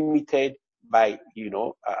 is limited by,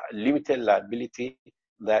 limited liability,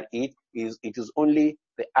 that it is only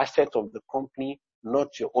the asset of the company,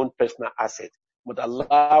 not your own personal asset. But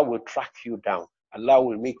Allah will track you down. Allah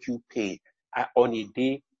will make you pay on a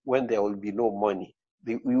day when there will be no money.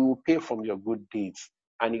 You will pay from your good deeds.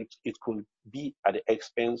 and it could be at the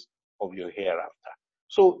expense of your hereafter.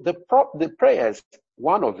 So the prayers,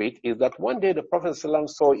 one of it is that one day the Prophet ﷺ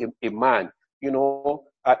saw a man, in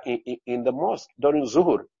the mosque during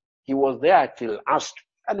Zuhur. He was there till Asr.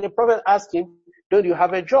 And the Prophet asked him, don't you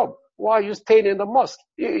have a job? Why are you staying in the mosque?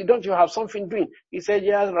 Don't you have something doing? He said,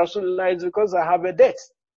 yes, Rasulullah, it's because I have a debt.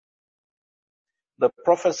 The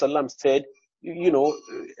Prophet ﷺ said,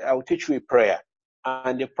 I'll teach you a prayer.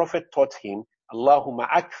 And the Prophet taught him, Allahumma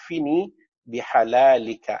akfini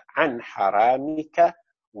bihalalika an haramika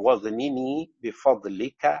waghnini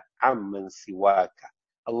bifadlika amman siwaka.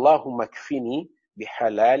 Allahumma akfini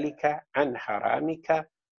bihalalika an haramika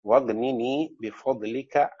waghnini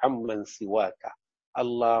bifadlika amman siwaka.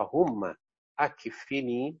 Allahumma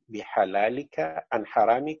akfini bihalalika an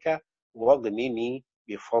haramika waghnini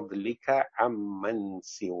bifadlika amman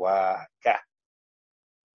siwaka.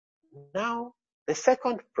 Now, the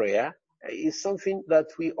second prayer is something that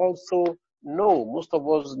we also know. Most of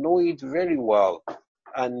us know it very well.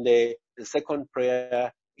 And the second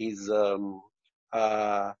prayer is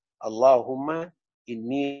Allahumma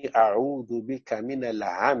inni a'udhu bika min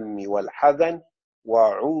al-hammi wal-hadhan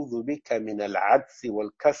wa a'udhu bika min al-'adsi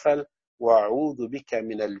wal-kasal wa a'udhu bika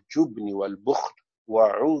min al-jubni wal-bukhl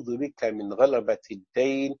wa a'udhu bika min ghalabati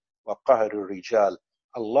ad-dayn wa qahri ar-rijal.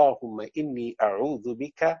 Allahumma inni a'udhu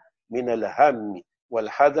bika من الهم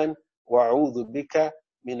والحزن وأعوذ بك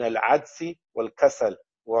من العجز والكسل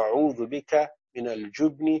وأعوذ بك من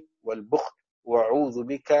الجبن والبخل وأعوذ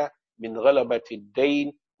بك من غلبة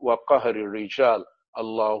الدين وقهر الرجال.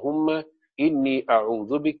 اللهم إني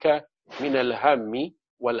أعوذ بك من الهم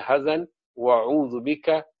والحزن وأعوذ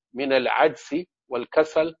بك من العجز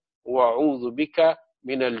والكسل وأعوذ بك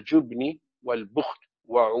من الجبن والبخل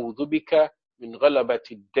وأعوذ بك من غلبة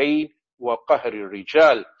الدين وقهر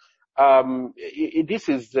الرجال. This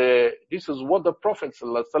is what the Prophet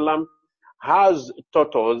ﷺ has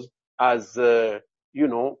taught us as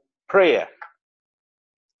prayer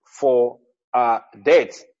for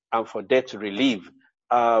death and for death relief.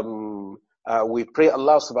 We pray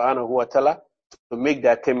Allah subhanahu wa ta'ala to make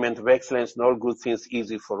the attainment of excellence and all good things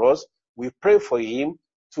easy for us. We pray for Him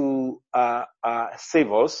to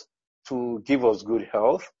save us, to give us good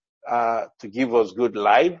health, to give us good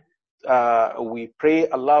life. We pray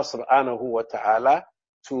Allah subhanahu wa ta'ala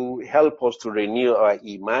to help us to renew our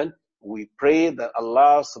iman. We pray that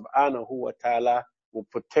Allah subhanahu wa ta'ala will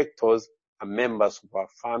protect us and members of our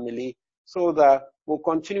family so that we'll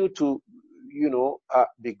continue to,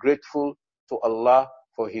 be grateful to Allah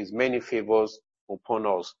for His many favors upon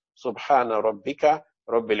us. Subhana rabbika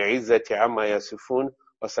rabbil izzati amma yasifun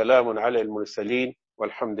wa salamun ala al-mursaleen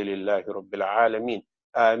walhamdulillahi rabbil alameen.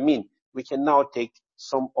 Ameen. We can now take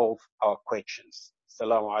some of our questions.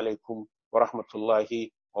 Assalamu alaikum wa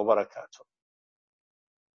rahmatullahi wa barakatuh.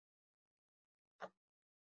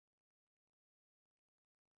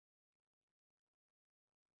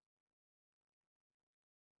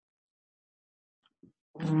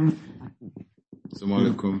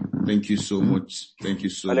 Assalamu alaikum. Thank you so much. Thank you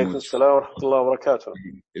so Alaikum much. assalam wa rahmatullahi wa barakatuh.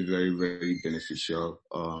 A very, very beneficial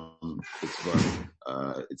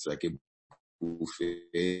khutbah. It's like a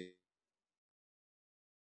buffet.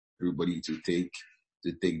 Everybody to take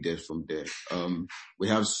that from there. We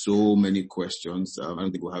have so many questions. I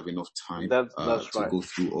don't think we'll have enough time That's to right. go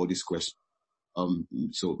through all these questions.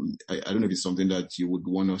 So I don't know if it's something that you would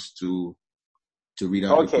want us to read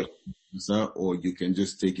out the questions, or you can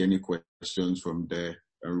just take any questions from there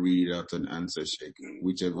and read it out and answer, Sheik,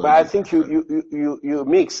 whichever. But I think you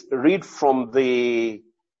mix, read from the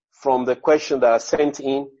question that are sent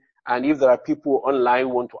in, and if there are people online who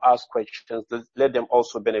want to ask questions, let them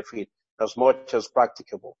also benefit as much as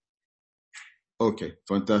practicable. Okay,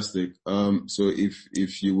 fantastic. So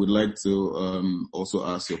if you would like to also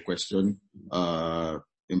ask your question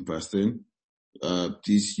in person,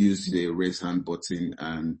 please use the raise hand button,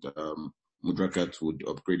 and Mudrakat would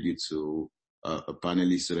upgrade you to a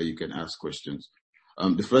panelist so that you can ask questions.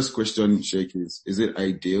 The first question, Sheikh, is it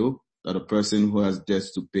ideal that a person who has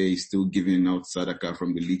debts to pay is still giving out sadaqah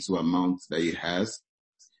from the little amount that he has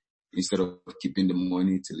instead of keeping the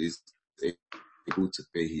money till he's able to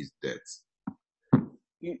pay his debts?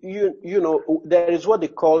 There is what they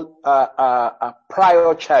call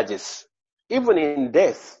prior charges. Even in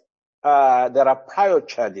death, there are prior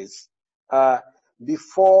charges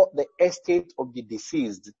before the estate of the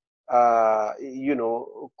deceased,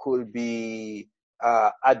 could be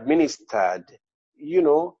administered.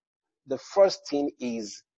 The first thing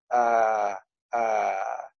is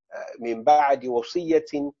min ba'di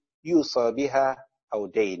wasiyatin yusa biha aw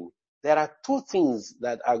dayn. There are two things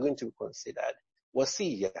that are going to be considered.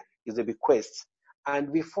 Wasiyya is a bequest,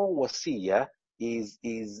 And before wasiyah is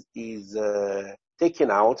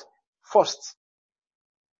taken out, first,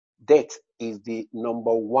 debt is the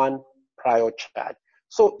number one prior charge.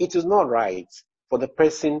 So it is not right for the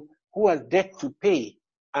person who has debt to pay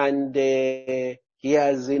and he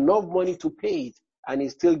has enough money to pay it and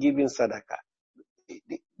he's still giving sadaqah.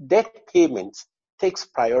 Debt payment takes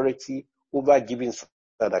priority over giving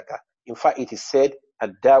sadaqah. In fact, it is said,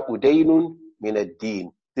 ad-da'u min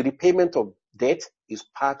ad-din. The repayment of debt is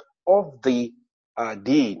part of the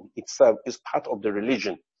deen itself, is part of the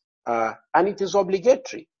religion. And it is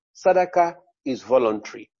obligatory. Sadaqah is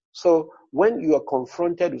voluntary. So when you are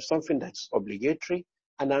confronted with something that's obligatory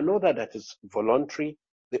and another that is voluntary,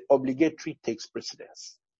 the obligatory takes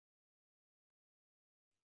precedence.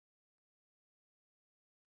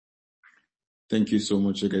 Thank you so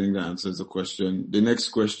much. I think that answers the question. The next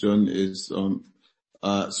question is, so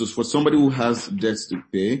for somebody who has debts to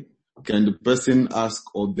pay, can the person ask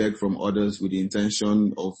or beg from others with the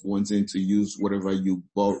intention of wanting to use whatever you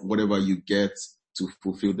get to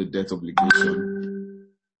fulfill the debt obligation?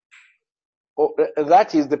 Oh,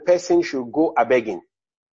 that is, the person should go a begging.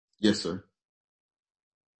 Yes, sir.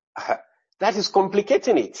 That is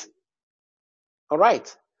complicating it. All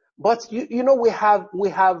right. But you know, we have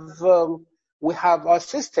our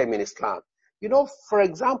system in Islam. You know, for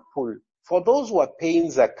example, for those who are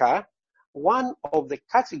paying zakah, one of the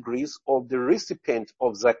categories of the recipient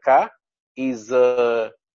of zakah is,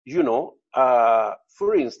 for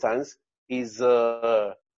instance, is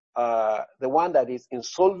the one that is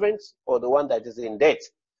insolvent or the one that is in debt.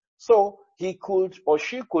 So he could or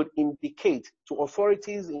she could indicate to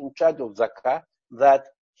authorities in charge of zakah that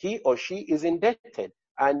he or she is indebted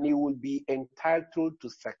and he will be entitled to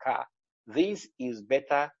zakah. This is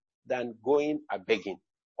better than going a begging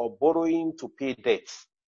or borrowing to pay debts.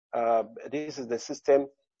 This is the system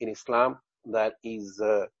in Islam that is,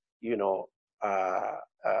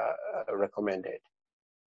 recommended.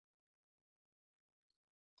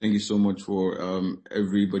 Thank you so much for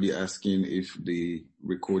everybody asking if the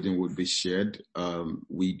recording would be shared.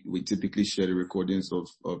 We typically share the recordings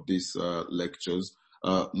of these lectures.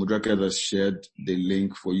 Mudraka has shared the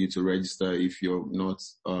link for you to register if you're not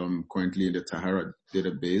currently in the Tahara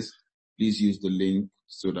database. Please use the link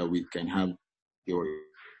so that we can have your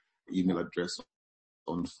email address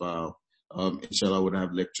on file. Inshallah, we'll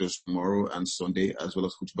have lectures tomorrow and Sunday, as well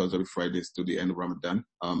as Khuthbahs every Fridays to the end of Ramadan.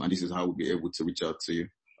 And this is how we'll be able to reach out to you.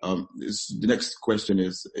 The next question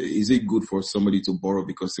is it good for somebody to borrow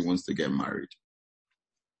because he wants to get married?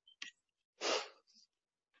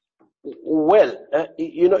 Well,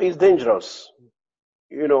 it's dangerous,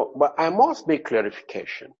 but I must make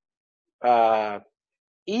clarification.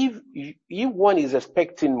 If one is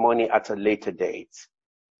expecting money at a later date,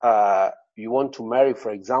 you want to marry, for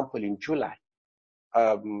example, in July,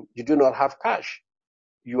 you do not have cash.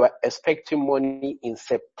 You are expecting money in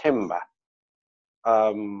September.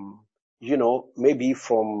 Maybe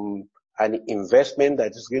from an investment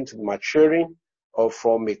that is going to be maturing, or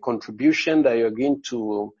from a contribution that you're going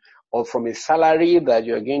to, or from a salary that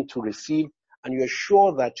you're going to receive, and you're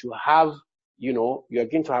sure that you have, you're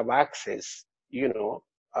going to have access, to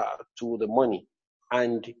the money,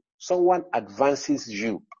 and someone advances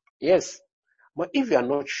you. Yes. But if you are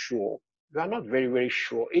not sure, you are not very, very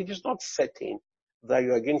sure, it is not certain that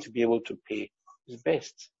you are going to be able to pay. It's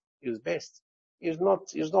best. It's best. It's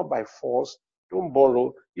not by force. Don't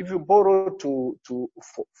borrow. If you borrow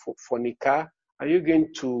for nikah, are you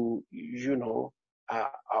going to,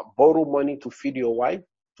 borrow money to feed your wife,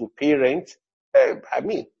 to pay rent? You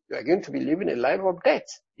are going to be living a life of debt.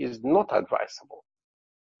 It's not advisable.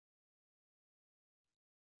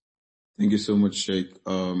 Thank you so much, Sheik.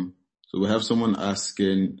 So we have someone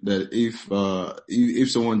asking that if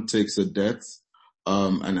someone takes a debt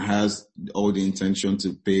and has all the intention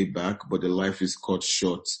to pay back, but the life is cut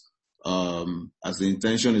short, as the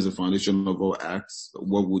intention is the foundation of all acts,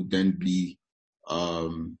 what would then be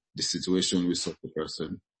the situation with such a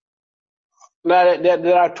person? Now,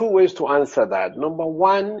 there are two ways to answer that. Number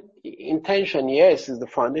one, intention, yes, is the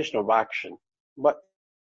foundation of action, but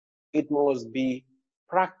it must be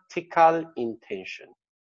practical intention.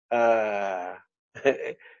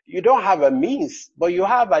 You don't have a means, but you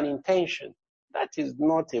have an intention. That is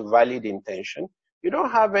not a valid intention. You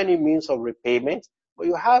don't have any means of repayment, but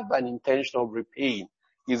you have an intention of repaying.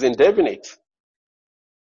 It's indefinite.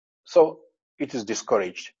 So it is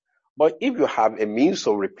discouraged. But if you have a means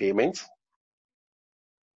of repayment,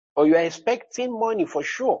 or you are expecting money for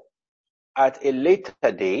sure at a later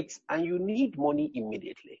date, and you need money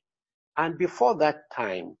immediately, and before that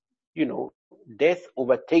time, death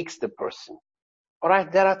overtakes the person. All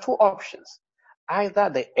right, there are two options. either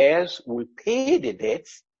the heirs will pay the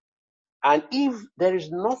debts, and if there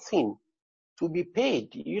is nothing to be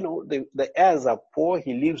paid, the heirs are poor,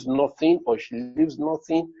 he leaves nothing or she leaves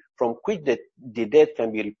nothing from which the debt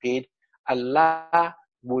can be repaid, Allah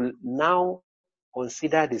will now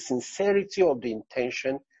consider the sincerity of the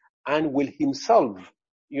intention and will himself,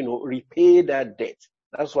 repay that debt.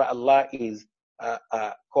 That's why Allah is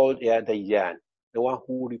called Dayyan, the one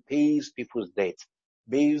who repays people's debt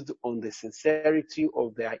based on the sincerity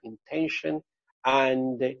of their intention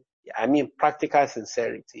and, practical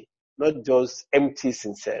sincerity, not just empty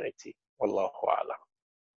sincerity. Wallahu a'lam.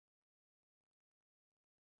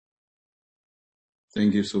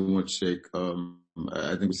 Thank you so much, Sheik.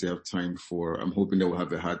 I think we still have time I'm hoping that we'll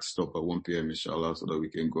have a hard stop at 1 p.m. inshallah so that we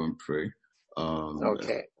can go and pray.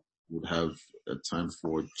 Okay. We'll have time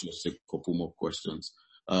for just a couple more questions.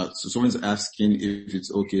 So someone's asking if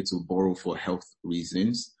it's okay to borrow for health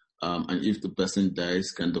reasons. And if the person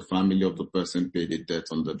dies, can the family of the person pay the debt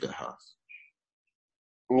on their behalf?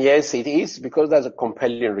 Yes, it is, because that's a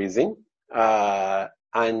compelling reason.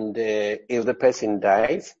 And if the person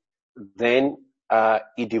dies, then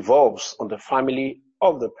it devolves on the family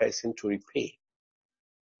of the person to repay.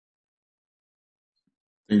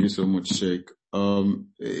 Thank you so much, Sheik.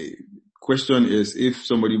 Question is, if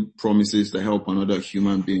somebody promises to help another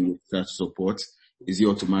human being with such support, is he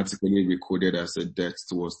automatically recorded as a debt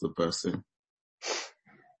towards the person?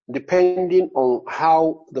 Depending on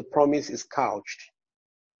how the promise is couched.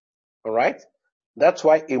 All right? That's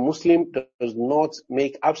why a Muslim does not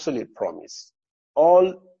make absolute promise.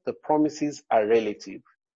 All the promises are relative.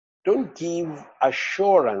 Don't give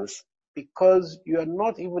assurance because you are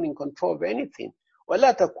not even in control of anything.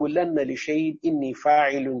 وَلَا تَقُولَنَّ لِشَيْءٍ إِنِّي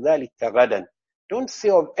فَاعِلٌ ذَلِكَ غَدًا. Don't say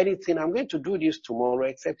of anything, I'm going to do this tomorrow,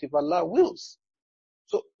 except if Allah wills.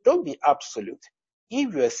 So don't be absolute.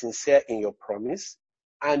 If you are sincere in your promise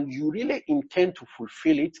and you really intend to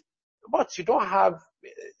fulfill it, but you don't have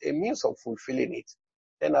a means of fulfilling it,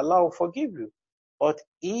 then Allah will forgive you. But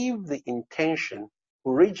if the intention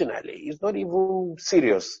originally is not even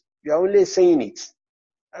serious, you are only saying it,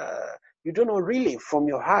 you do not really from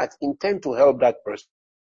your heart intend to help that person,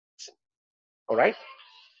 all right?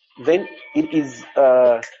 Then it is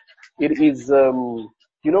the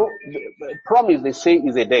promise they say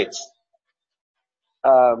is a debt.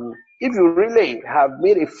 If you really have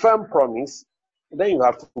made a firm promise, then you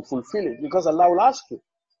have to fulfill it because Allah will ask you.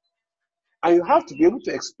 And you have to be able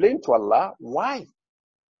to explain to Allah why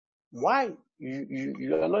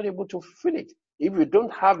you are not able to fulfill it. If you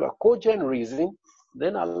don't have a cogent reason,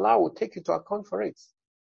 then Allah will take you to account for it.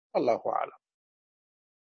 Allahu A'lam.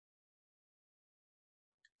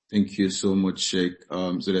 Thank you so much, Sheik.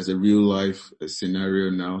 So there's a real life scenario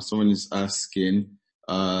now. Someone is asking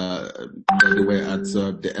that they were at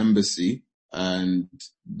the embassy and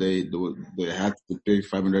they had to pay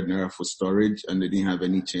 500 naira for storage and they didn't have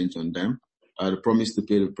any change on them. They promised to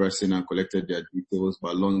pay the person and collected their details,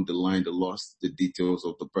 but along the line they lost the details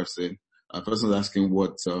of the person. A person is asking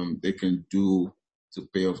what they can do to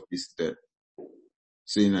pay off this debt,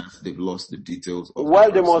 seeing as they've lost the details of the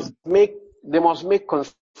person. They must make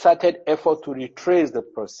concerted effort to retrace the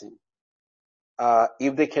person.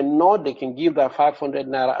 If they cannot, they can give that 500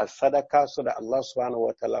 naira as sadaqah so that Allah subhanahu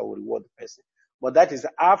wa ta'ala will reward the person. But that is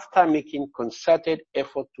after making concerted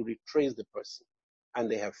effort to retrace the person. And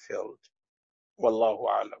they have failed. Wallahu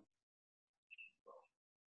a'lam.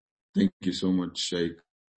 Thank you so much, Sheik.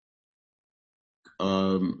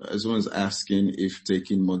 Someone's asking if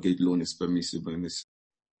taking mortgage loan is permissible in this.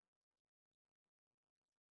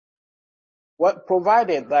 Well,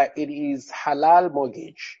 provided that it is halal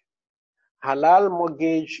mortgage. Halal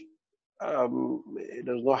mortgage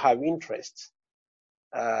does not have interest.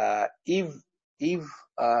 If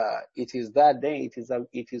it is that, then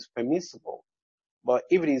it is permissible. But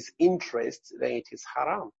if it is interest, then it is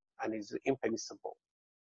haram and is impermissible.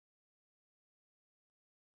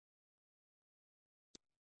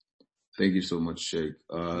 Thank you so much, Sheik.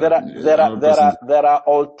 There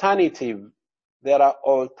are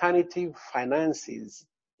alternative finances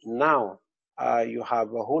now. You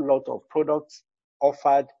have a whole lot of products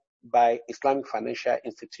offered by Islamic financial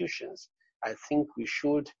institutions. I think we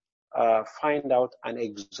should find out and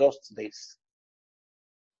exhaust this.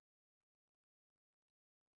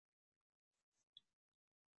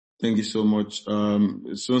 Thank you so much.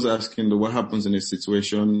 Someone's asking, what happens in a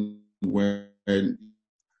situation when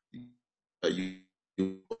you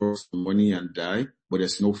borrow some money and die, but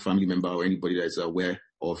there's no family member or anybody that is aware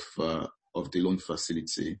of the loan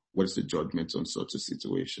facility? What is the judgment on such a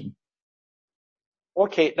situation?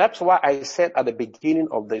 Okay, that's why I said at the beginning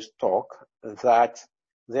of this talk that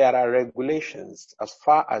there are regulations as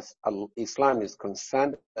far as Islam is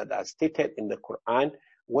concerned that are stated in the Quran.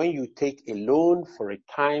 When you take a loan for a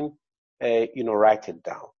time, write it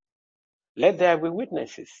down. Let there be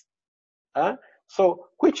witnesses. So,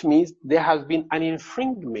 which means there has been an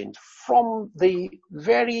infringement from the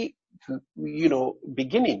very,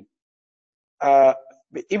 beginning.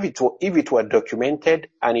 If it were documented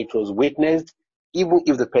and it was witnessed, even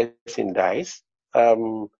if the person dies,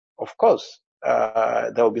 of course,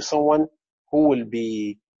 there will be someone who will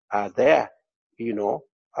be there,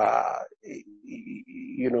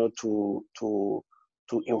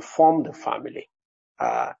 to inform the family.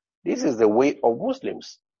 This is the way of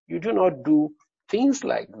Muslims. You do not do things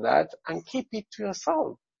like that and keep it to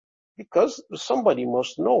yourself, because somebody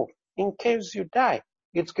must know in case you die.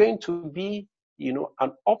 It's going to be,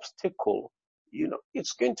 an obstacle.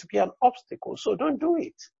 It's going to be an obstacle. So don't do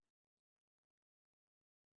it.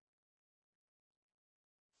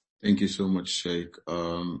 Thank you so much, Sheik.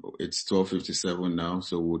 It's 12:57 now,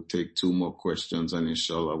 so we'll take two more questions and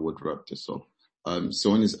inshallah we'll wrap this up.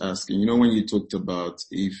 Someone is asking, when you talked about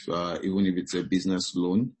if, even if it's a business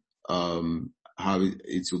loan, how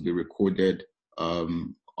it will be recorded,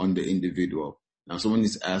 on the individual. Now, someone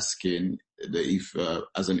is asking that if,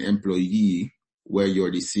 as an employee, where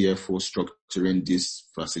you're the CFO structuring these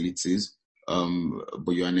facilities,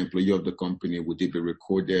 but you're an employee of the company, would it be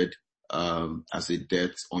recorded as a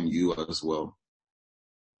debt on you as well?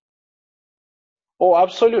 Oh,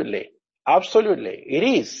 absolutely. Absolutely. It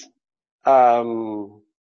is.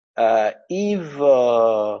 If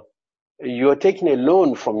you're taking a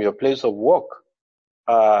loan from your place of work,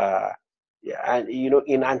 and,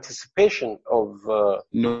 in anticipation of,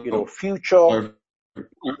 No. future.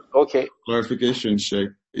 Okay. Clarification,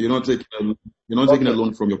 Sheikh. You're not taking a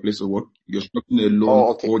loan from your place of work. You're taking a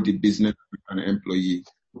loan for the business and employee.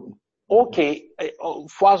 Okay.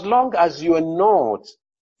 For as long as you are not,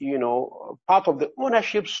 part of the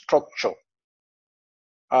ownership structure,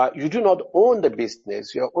 you do not own the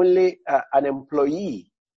business. You're only an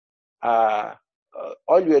employee.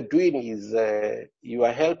 All you are doing is you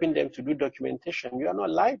are helping them to do documentation. You are not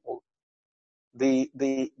liable. The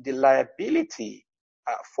liability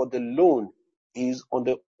for the loan is on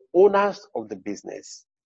the owners of the business,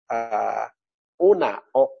 owner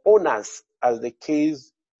or owners, as the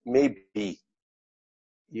case may be.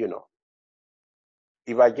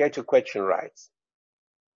 If I get your question right.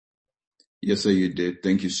 Yes, sir, you did.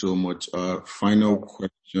 Thank you so much. Final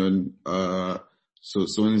question. So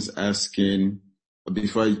someone's asking,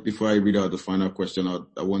 before I read out the final question,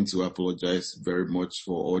 I want to apologize very much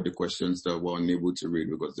for all the questions that we're unable to read,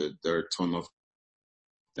 because there are a ton of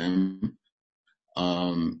them.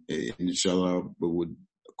 Inshallah, we would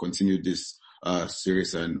continue this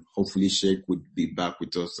series, and hopefully Sheikh would be back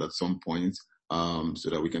with us at some point, so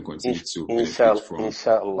that we can continue to benefit from.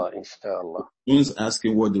 Inshallah. Someone's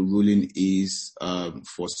asking what the ruling is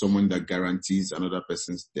for someone that guarantees another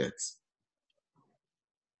person's debt.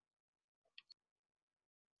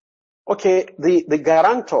 Okay, the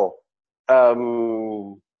guarantor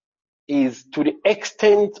is, to the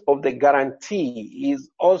extent of the guarantee, is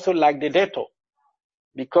also like the debtor,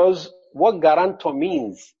 because what guarantor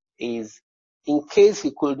means is, in case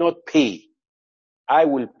he could not pay, I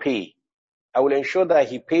will pay. I will ensure that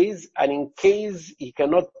he pays, and in case he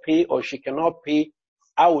cannot pay or she cannot pay,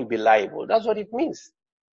 I will be liable. That's what it means.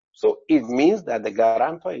 So it means that the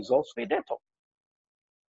guarantor is also a debtor.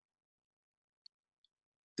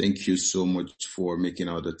 Thank you so much for making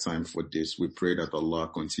out the time for this. We pray that Allah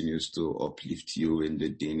continues to uplift you in the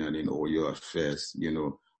deen and in all your affairs. We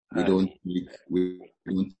don't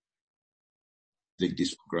take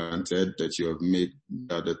this for granted that you have made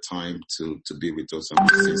the time to be with us, and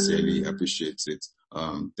we sincerely appreciate it.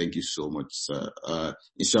 Thank you so much, sir.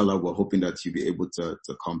 Inshallah, we're hoping that you'll be able to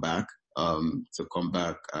come back, and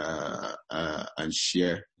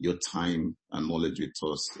share your time and knowledge with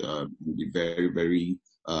us in the very, very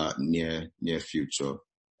near future.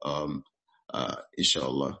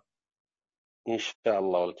 Inshallah.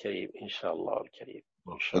 Inshallah al-Kareem. Inshallah al-Kareem.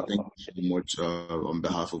 Thank you so much on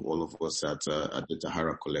behalf of all of us at the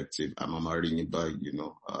Tahara Collective. I'm Amarinba,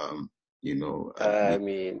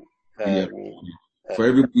 Ameen. For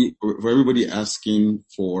everybody asking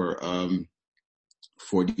for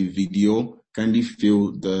the video, kindly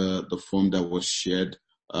fill the form that was shared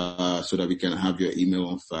so that we can have your email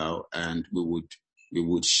on file, and we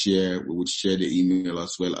would share the email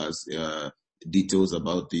as well as details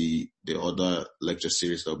about the other lecture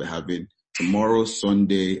series that we're having tomorrow,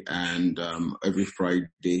 Sunday, and every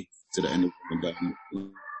Friday to the end of Ramadan,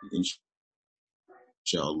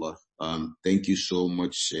 inshallah. Thank you so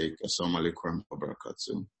much, Sheik. Assalamu alaikum wa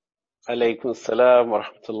barakatuh. Alaykum salam wa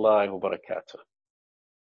rahmatullahi wa barakatuh.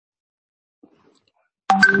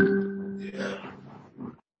 Yeah.